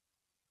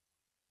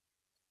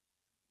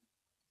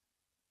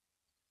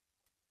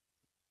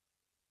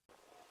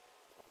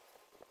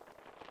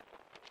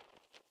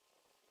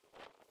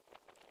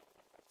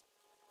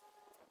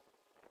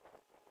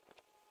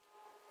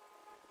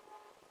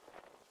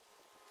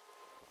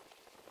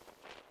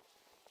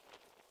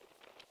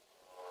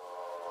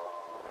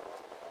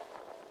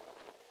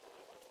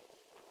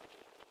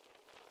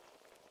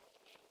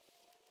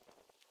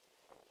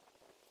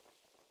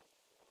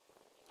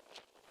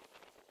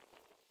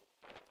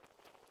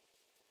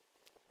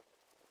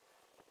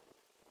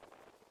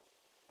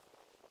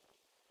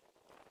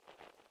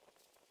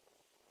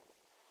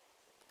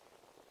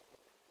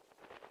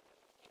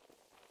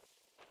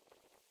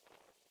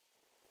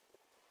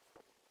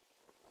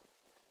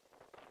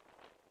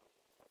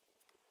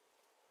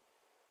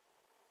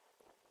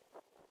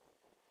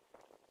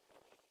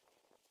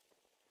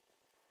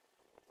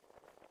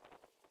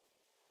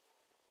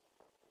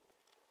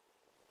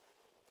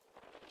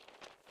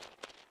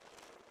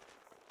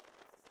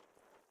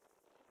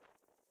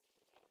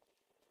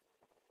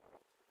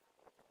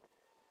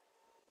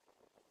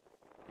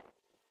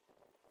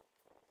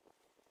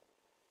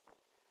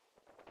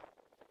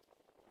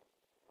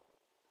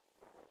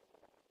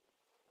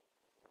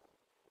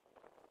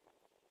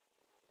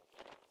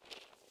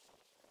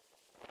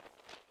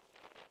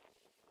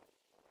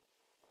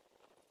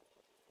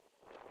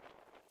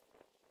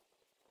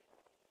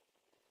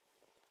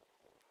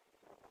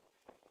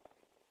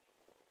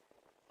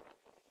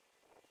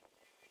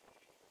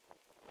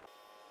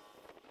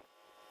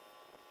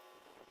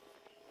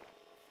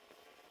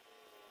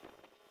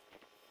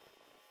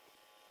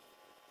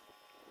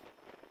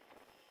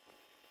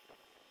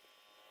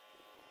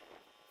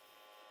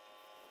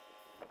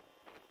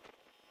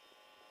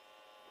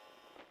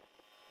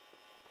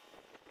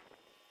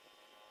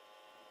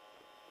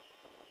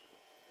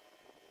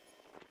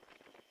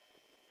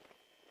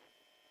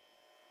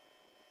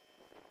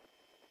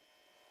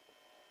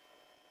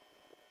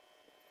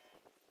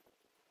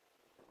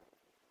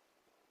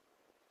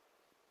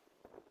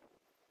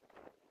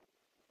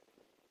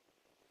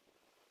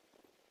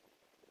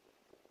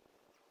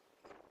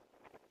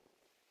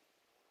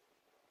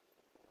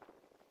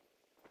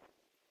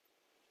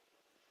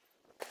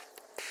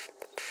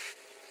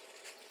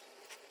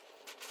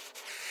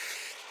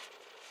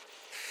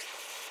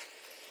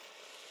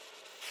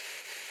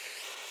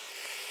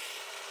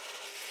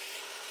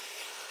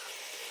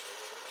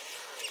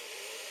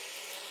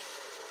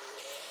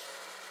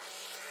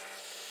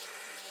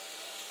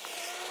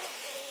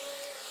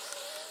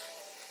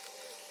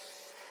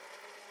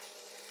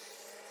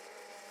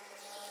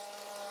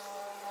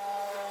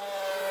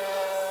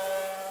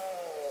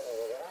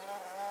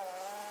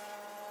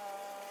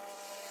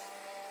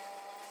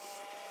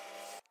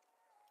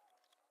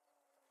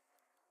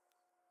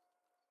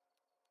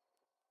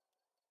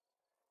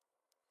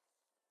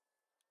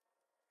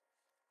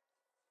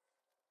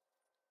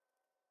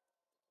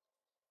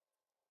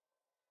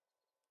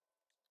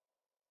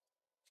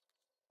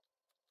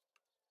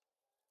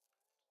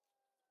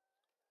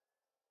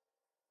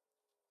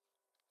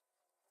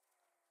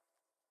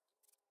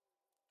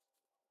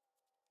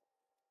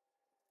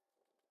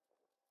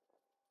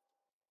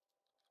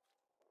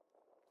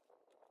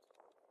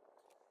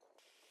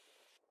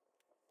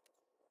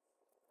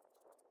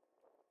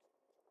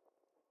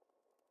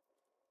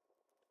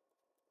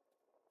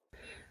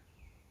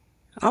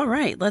 All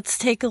right, let's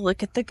take a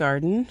look at the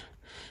garden.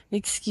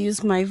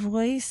 Excuse my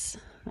voice.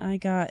 I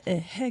got a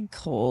head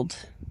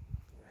cold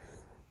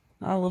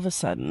all of a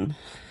sudden.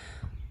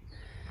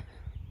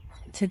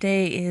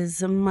 Today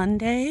is a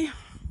Monday.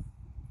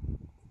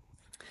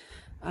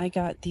 I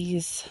got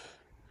these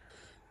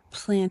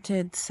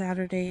planted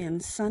Saturday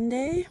and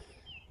Sunday.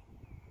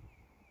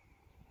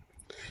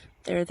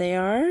 There they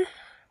are.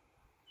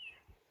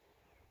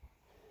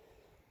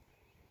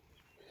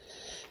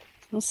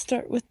 I'll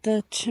start with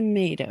the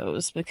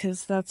tomatoes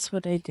because that's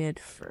what I did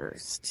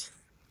first.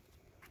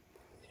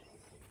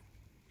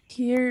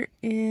 Here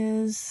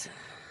is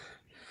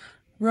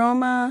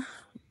Roma.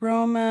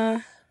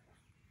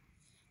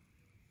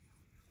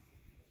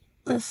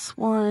 This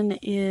one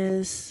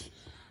is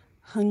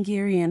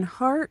Hungarian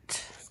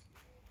Heart.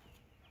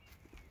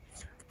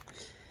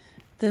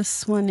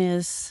 This one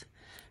is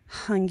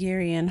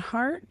Hungarian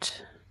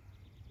Heart.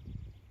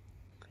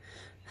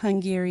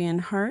 Hungarian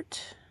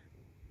Heart.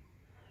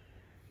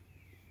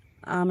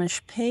 Amish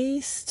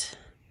Paste.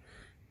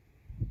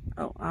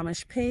 Oh,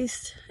 Amish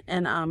Paste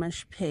and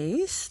Amish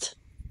Paste.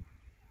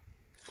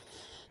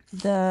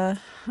 The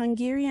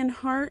Hungarian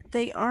Heart,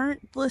 they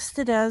aren't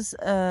listed as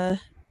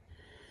a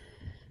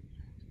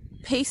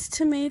paste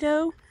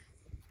tomato,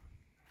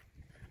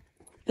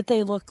 but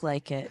they look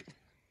like it.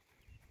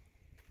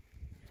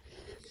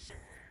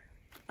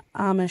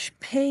 Amish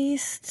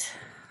Paste.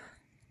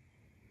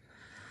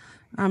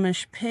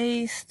 Amish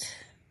Paste.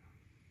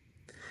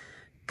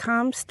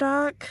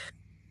 Comstock.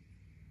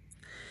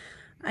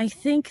 I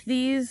think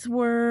these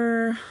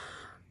were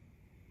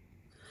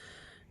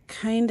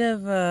kind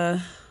of I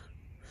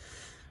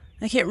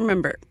can't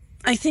remember.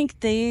 I think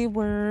they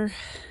were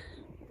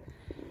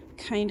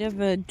kind of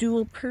a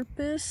dual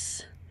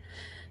purpose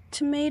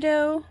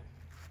tomato.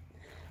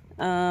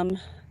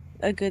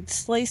 A good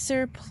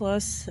slicer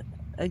plus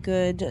a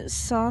good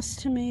sauce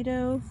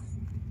tomato.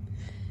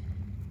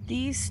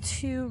 These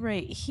two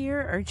right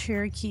here are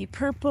Cherokee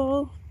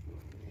Purple.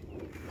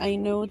 I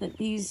know that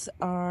these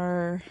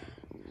are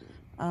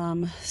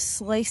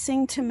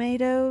slicing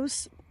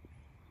tomatoes,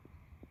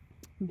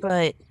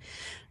 but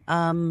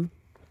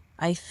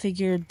I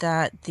figured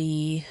that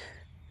the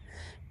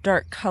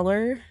dark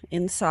color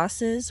in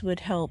sauces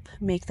would help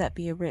make that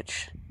be a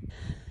rich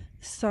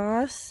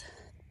sauce.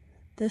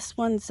 This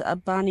one's a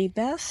Bonnie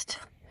Best.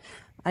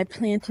 I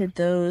planted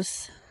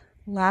those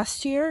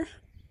last year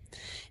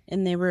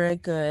and they were a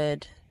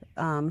good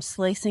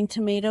slicing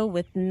tomato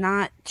with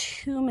not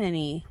too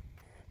many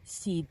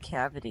seed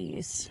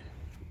cavities.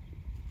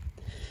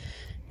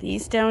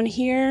 These down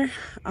here,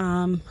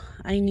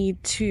 I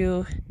need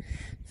to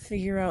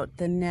figure out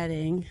the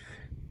netting.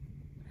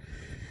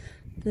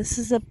 This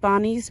is a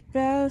Bonnie's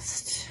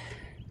Best.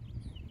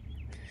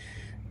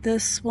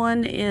 This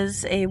one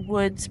is a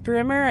Woods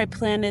Brimmer. I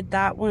planted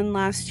that one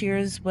last year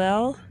as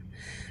well.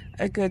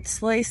 A good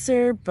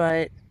slicer,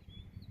 but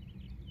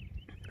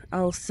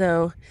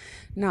also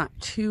not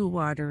too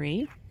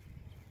watery.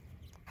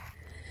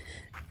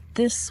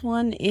 This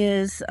one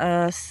is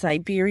a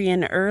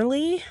Siberian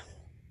Early.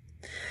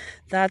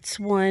 That's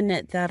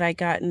one that I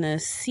got in a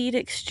seed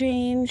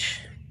exchange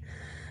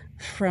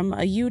from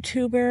a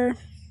YouTuber.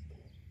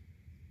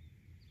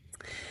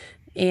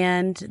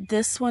 And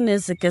this one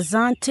is a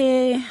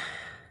Gazante.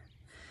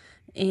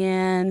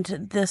 And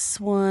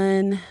this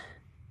one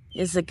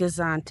is a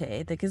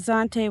Gazante. The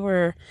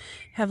Gazante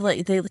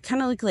they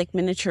kind of look like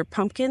miniature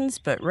pumpkins,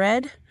 but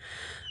red.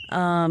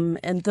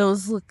 And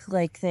those look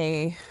like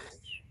they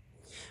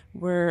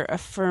were a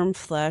firm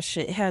flesh.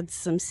 It had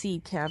some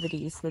seed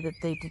cavities so that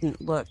they didn't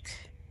look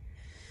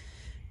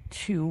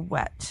too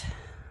wet.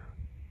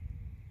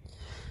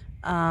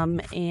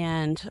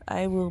 And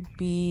I will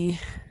be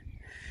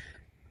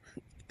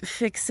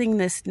fixing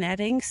this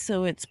netting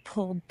so it's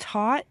pulled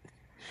taut.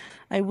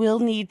 I will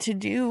need to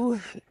do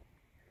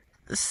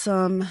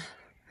some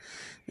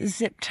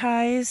zip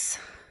ties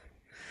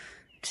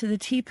to the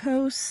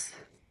T-posts.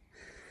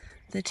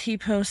 The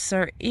T-posts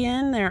are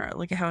in there.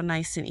 Look at how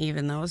nice and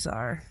even those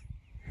are.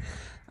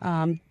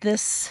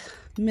 This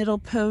middle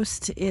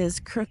post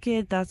is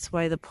crooked. That's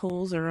why the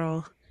poles are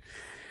all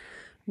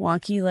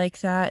wonky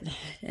like that.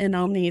 And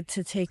I'll need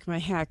to take my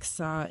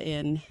hacksaw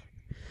and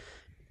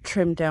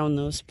trim down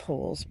those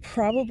poles.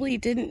 Probably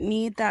didn't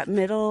need that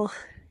middle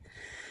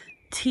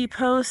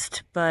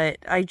T-post, but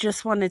I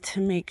just wanted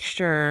to make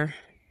sure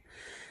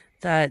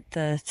that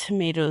the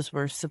tomatoes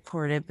were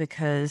supported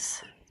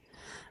because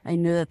I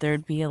knew that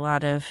there'd be a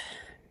lot of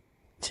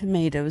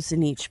tomatoes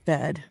in each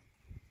bed.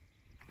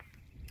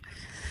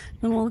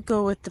 Then we'll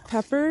go with the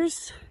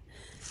peppers.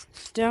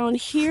 Down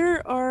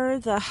here are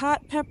the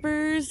hot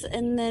peppers,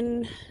 and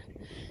then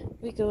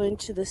we go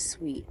into the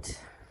sweet.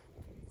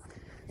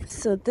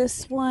 So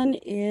this one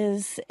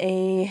is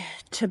a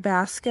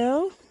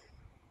Tabasco.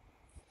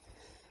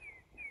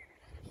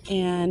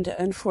 And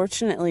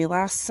unfortunately,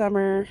 last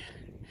summer,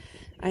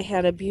 I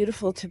had a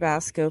beautiful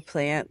Tabasco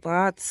plant,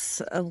 lots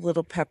of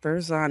little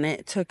peppers on it.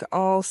 It took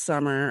all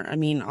summer,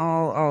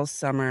 all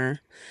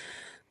summer.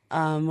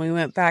 We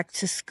went back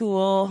to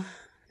school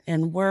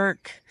and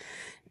work,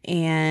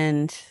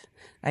 and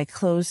I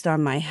closed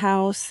on my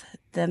house.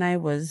 Then I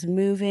was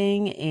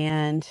moving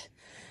and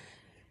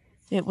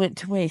it went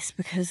to waste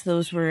because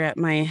those were at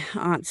my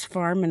aunt's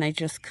farm and I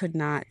just could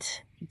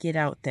not get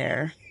out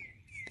there.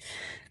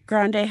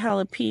 Grande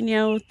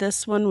jalapeno,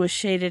 this one was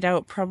shaded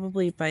out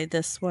probably by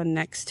this one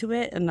next to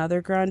it,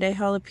 another grande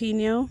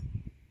jalapeno.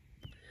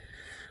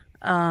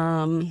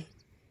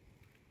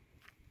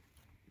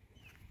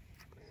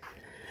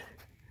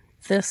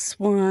 This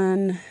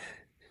one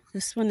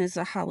is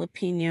a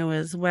jalapeno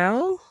as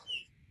well.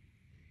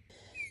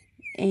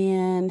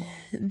 And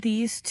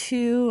these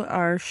two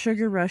are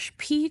Sugar Rush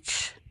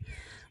Peach.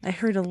 I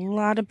heard a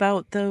lot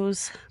about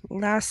those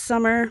last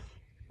summer.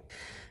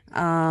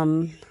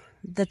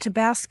 The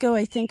Tabasco,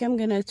 I think I'm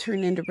going to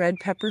turn into red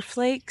pepper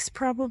flakes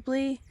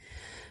probably.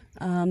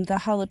 The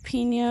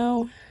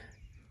jalapeno,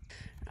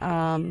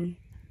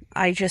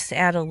 I just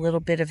add a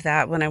little bit of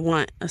that when I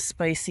want a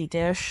spicy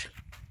dish.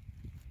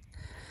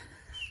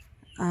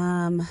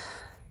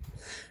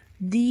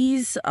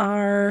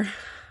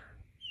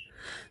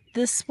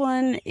 This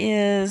one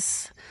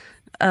is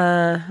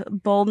a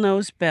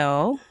bullnose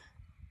bell.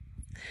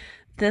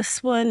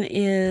 This one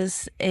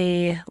is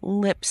a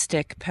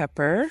lipstick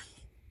pepper.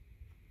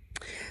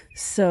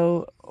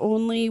 So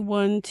only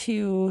 1,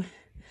 2,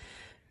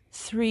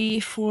 3,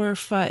 4,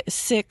 5,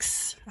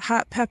 6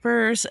 hot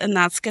peppers, and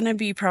that's going to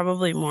be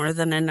probably more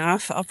than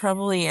enough. I'll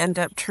probably end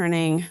up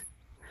turning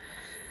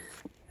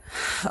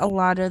a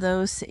lot of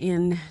those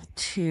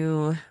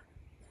into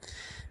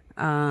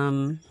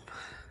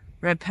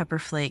red pepper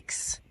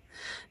flakes,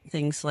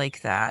 things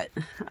like that.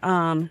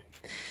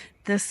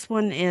 This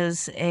one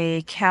is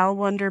a Cal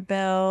Wonder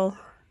Bell.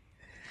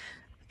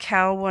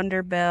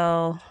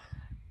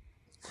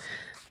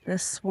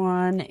 This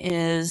one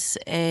is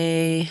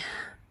a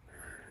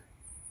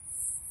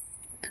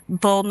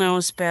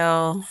bullnose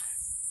bell.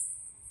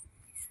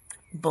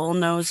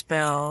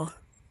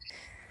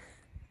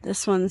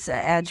 This one's a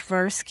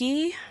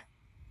Ajvarski.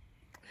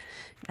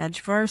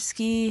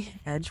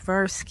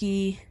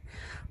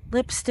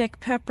 Lipstick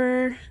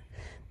pepper.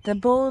 The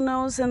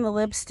bullnose and the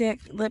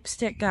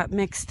lipstick got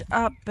mixed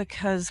up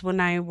because when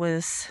I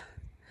was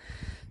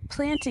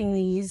planting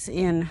these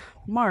in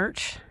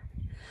March,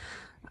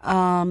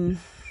 I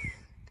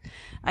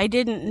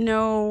didn't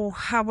know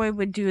how I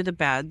would do the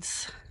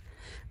beds.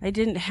 I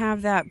didn't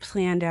have that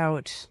planned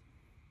out.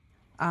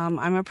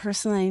 I'm a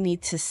person, I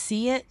need to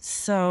see it,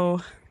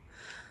 so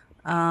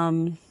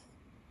I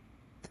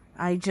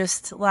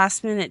just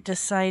last minute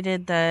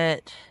decided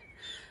that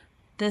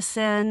this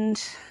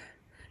end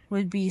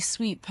would be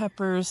sweet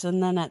peppers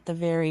and then at the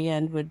very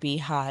end would be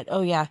hot.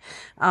 Oh yeah.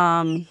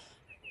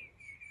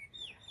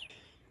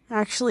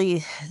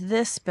 Actually,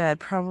 this bed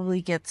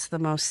probably gets the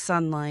most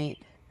sunlight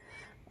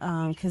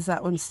because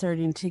that one's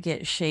starting to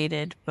get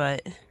shaded,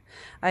 but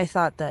I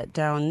thought that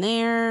down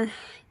there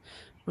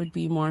would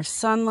be more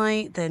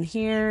sunlight than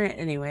here.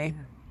 Anyway,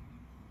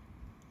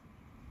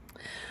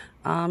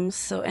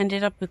 so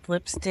ended up with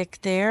lipstick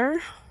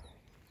there.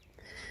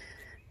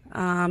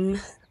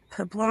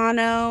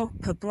 Poblano,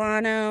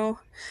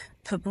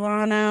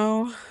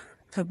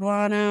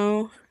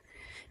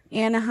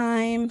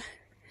 Anaheim.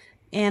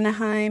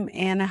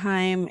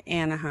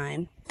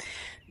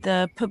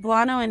 The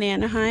Poblano and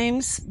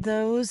Anaheims,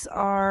 those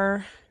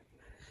are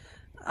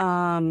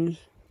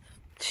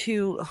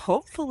to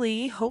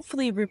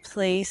hopefully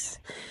replace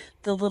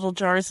the little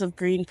jars of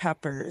green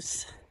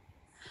peppers.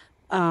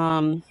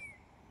 I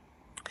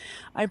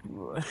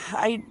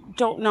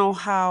don't know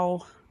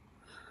how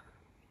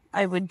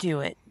I would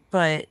do it,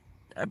 but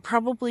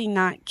probably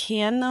not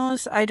can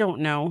those. I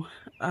don't know.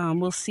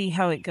 We'll see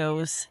how it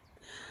goes.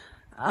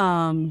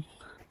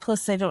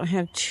 Plus I don't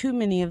have too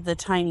many of the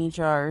tiny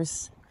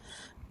jars.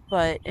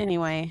 But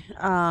anyway,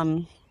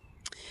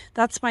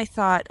 that's my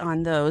thought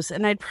on those.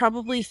 And I'd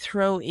probably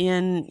throw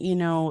in,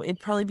 it'd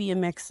probably be a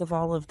mix of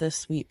all of the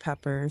sweet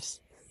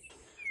peppers.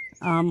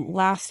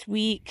 Last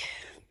week,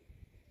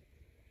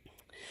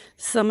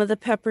 some of the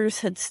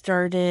peppers had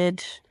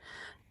started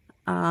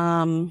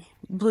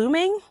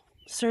blooming,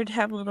 started to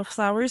have little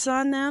flowers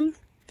on them.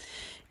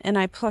 And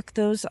I plucked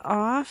those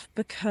off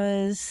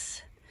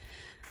because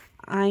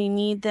I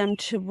need them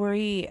to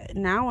worry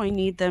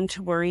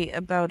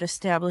about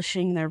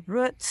establishing their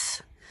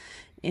roots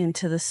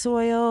into the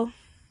soil.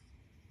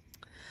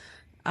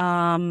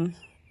 And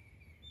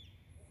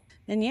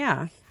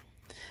yeah,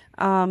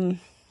 the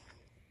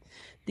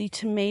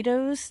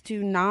tomatoes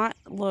do not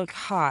look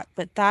hot,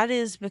 but that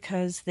is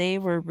because they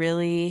were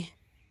really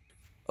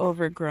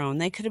overgrown.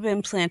 They could have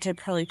been planted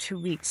probably 2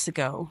 weeks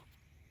ago.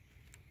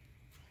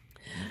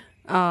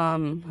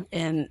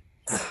 And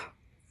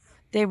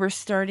they were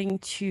starting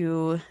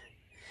to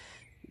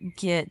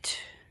get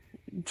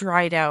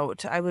dried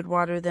out. I would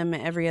water them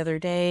every other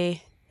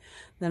day.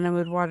 Then I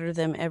would water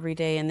them every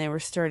day, and they were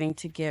starting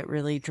to get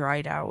really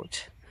dried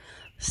out.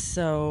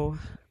 So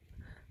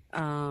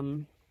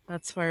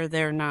that's why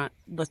they're not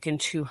looking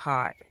too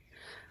hot.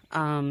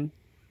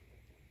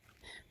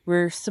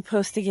 We're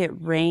supposed to get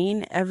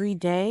rain every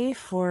day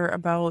for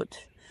about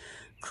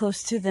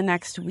close to the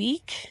next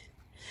week.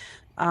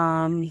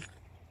 My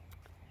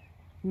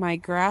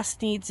grass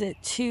needs it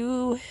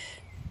too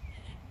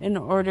in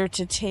order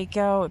to take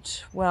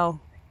out, well,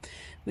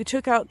 we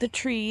took out the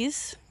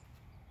trees,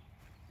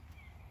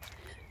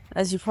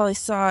 as you probably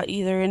saw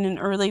either in an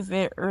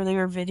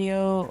earlier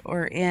video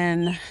or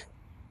in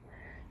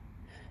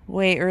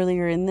way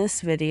earlier in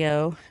this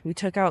video. We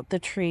took out the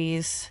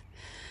trees.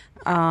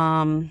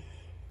 There's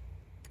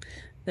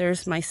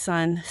my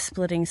son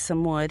splitting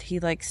some wood. He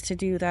likes to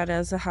do that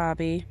as a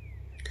hobby.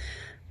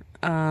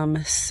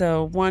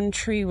 So one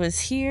tree was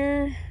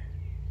here,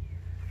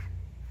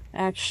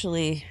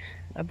 actually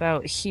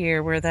about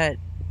here where that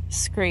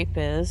scrape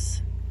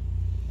is,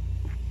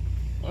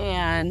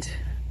 and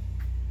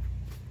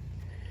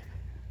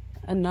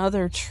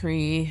another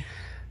tree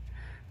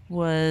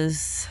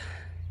was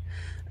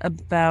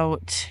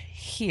about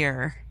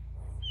here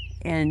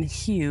and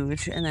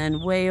huge, and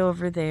then way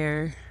over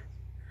there,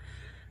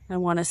 I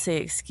want to say,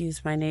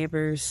 excuse my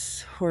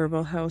neighbor's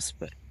horrible house,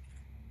 but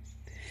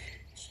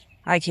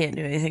I can't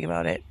do anything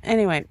about it.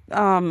 Anyway,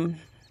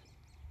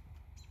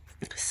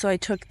 so I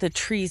took the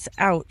trees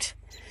out,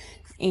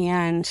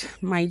 and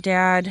my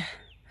dad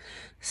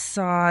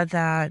saw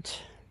that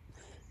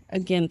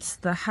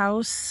against the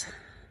house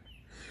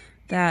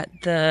that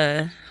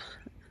the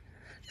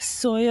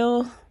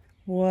soil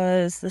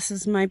was, this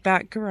is my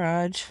back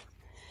garage,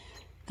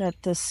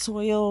 that the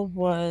soil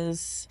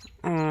was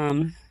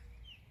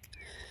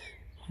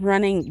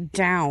running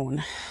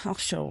down. I'll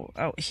show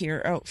out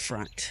here out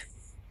front.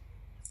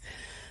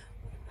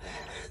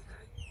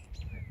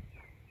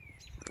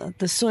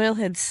 The soil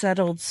had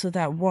settled so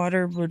that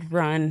water would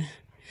run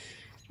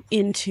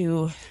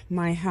into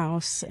my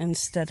house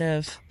instead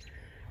of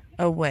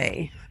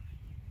away.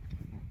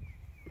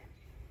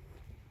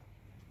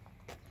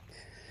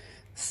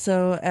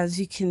 So as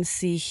you can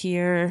see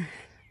here,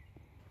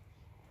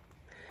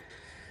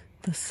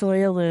 the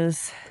soil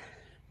is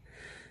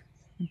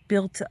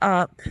built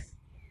up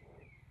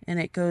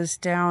and it goes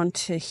down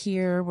to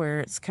here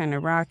where it's kind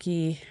of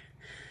rocky,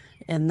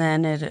 and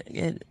then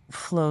it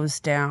flows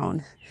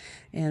down.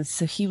 And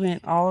so he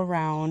went all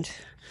around,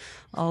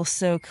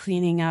 also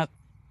cleaning up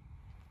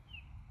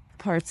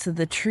parts of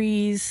the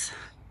trees.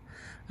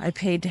 I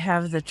paid to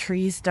have the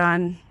trees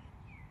done.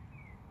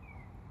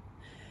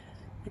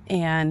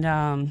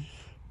 And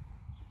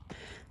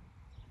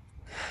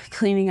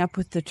cleaning up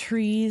with the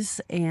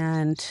trees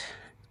and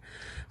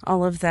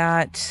all of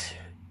that.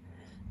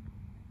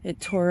 It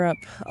tore up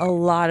a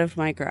lot of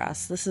my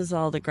grass. This is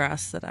all the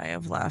grass that I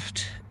have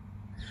left.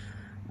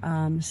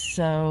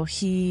 So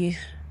he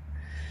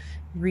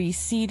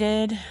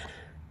reseeded,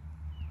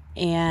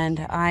 and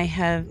I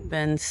have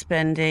been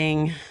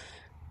spending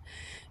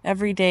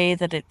every day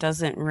that it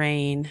doesn't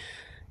rain.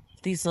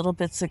 These little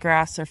bits of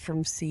grass are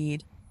from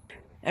seed.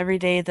 Every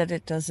day that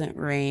it doesn't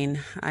rain,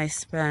 I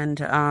spend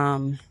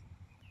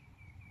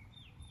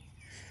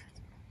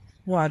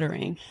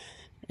watering.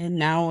 And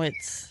now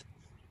it's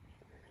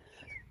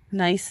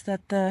nice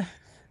that the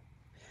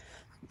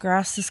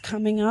grass is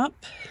coming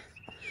up,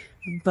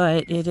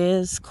 but it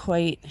is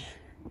quite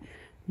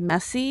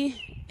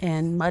messy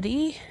and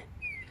muddy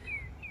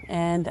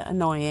and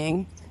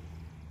annoying.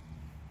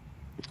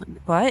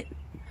 But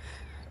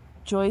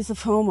joys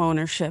of home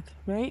ownership,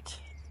 right?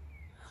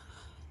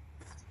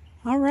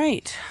 All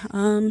right,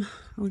 I'll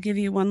give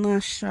you one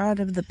last shot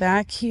of the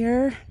back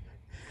here.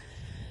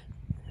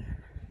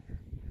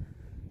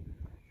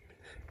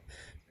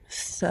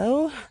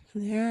 So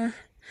there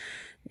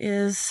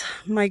is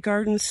my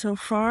garden so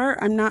far.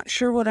 I'm not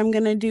sure what I'm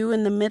going to do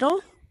in the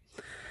middle,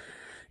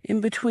 in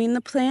between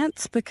the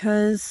plants,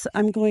 because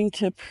I'm going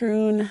to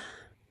prune.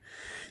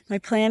 My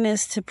plan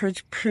is to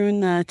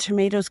prune the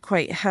tomatoes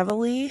quite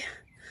heavily,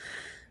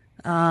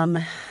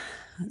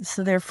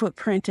 so their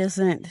footprint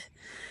isn't,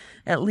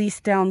 at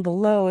least down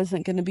below,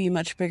 isn't going to be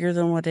much bigger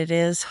than what it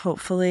is,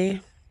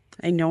 hopefully.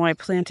 I know I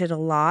planted a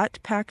lot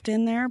packed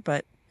in there,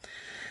 but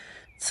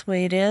that's the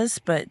way it is.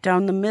 But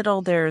down the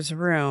middle there's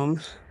room.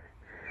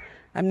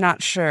 I'm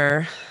not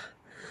sure.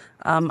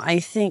 I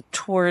think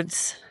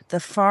towards the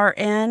far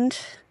end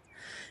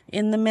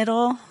in the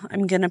middle,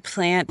 I'm going to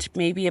plant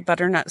maybe a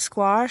butternut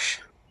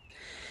squash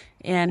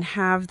and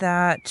have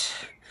that,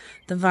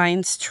 the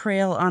vines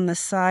trail on the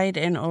side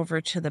and over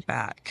to the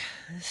back.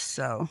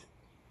 So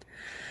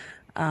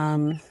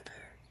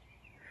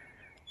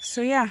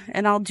yeah,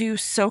 and I'll do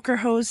soaker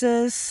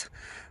hoses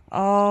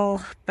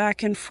all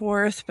back and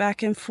forth.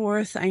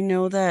 I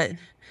know that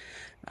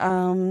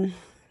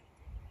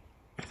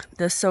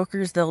the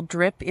soakers, they'll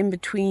drip in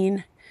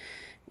between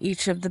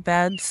each of the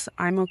beds.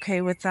 I'm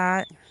okay with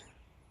that.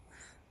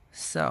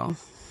 So,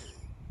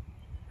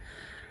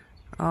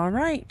 all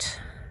right.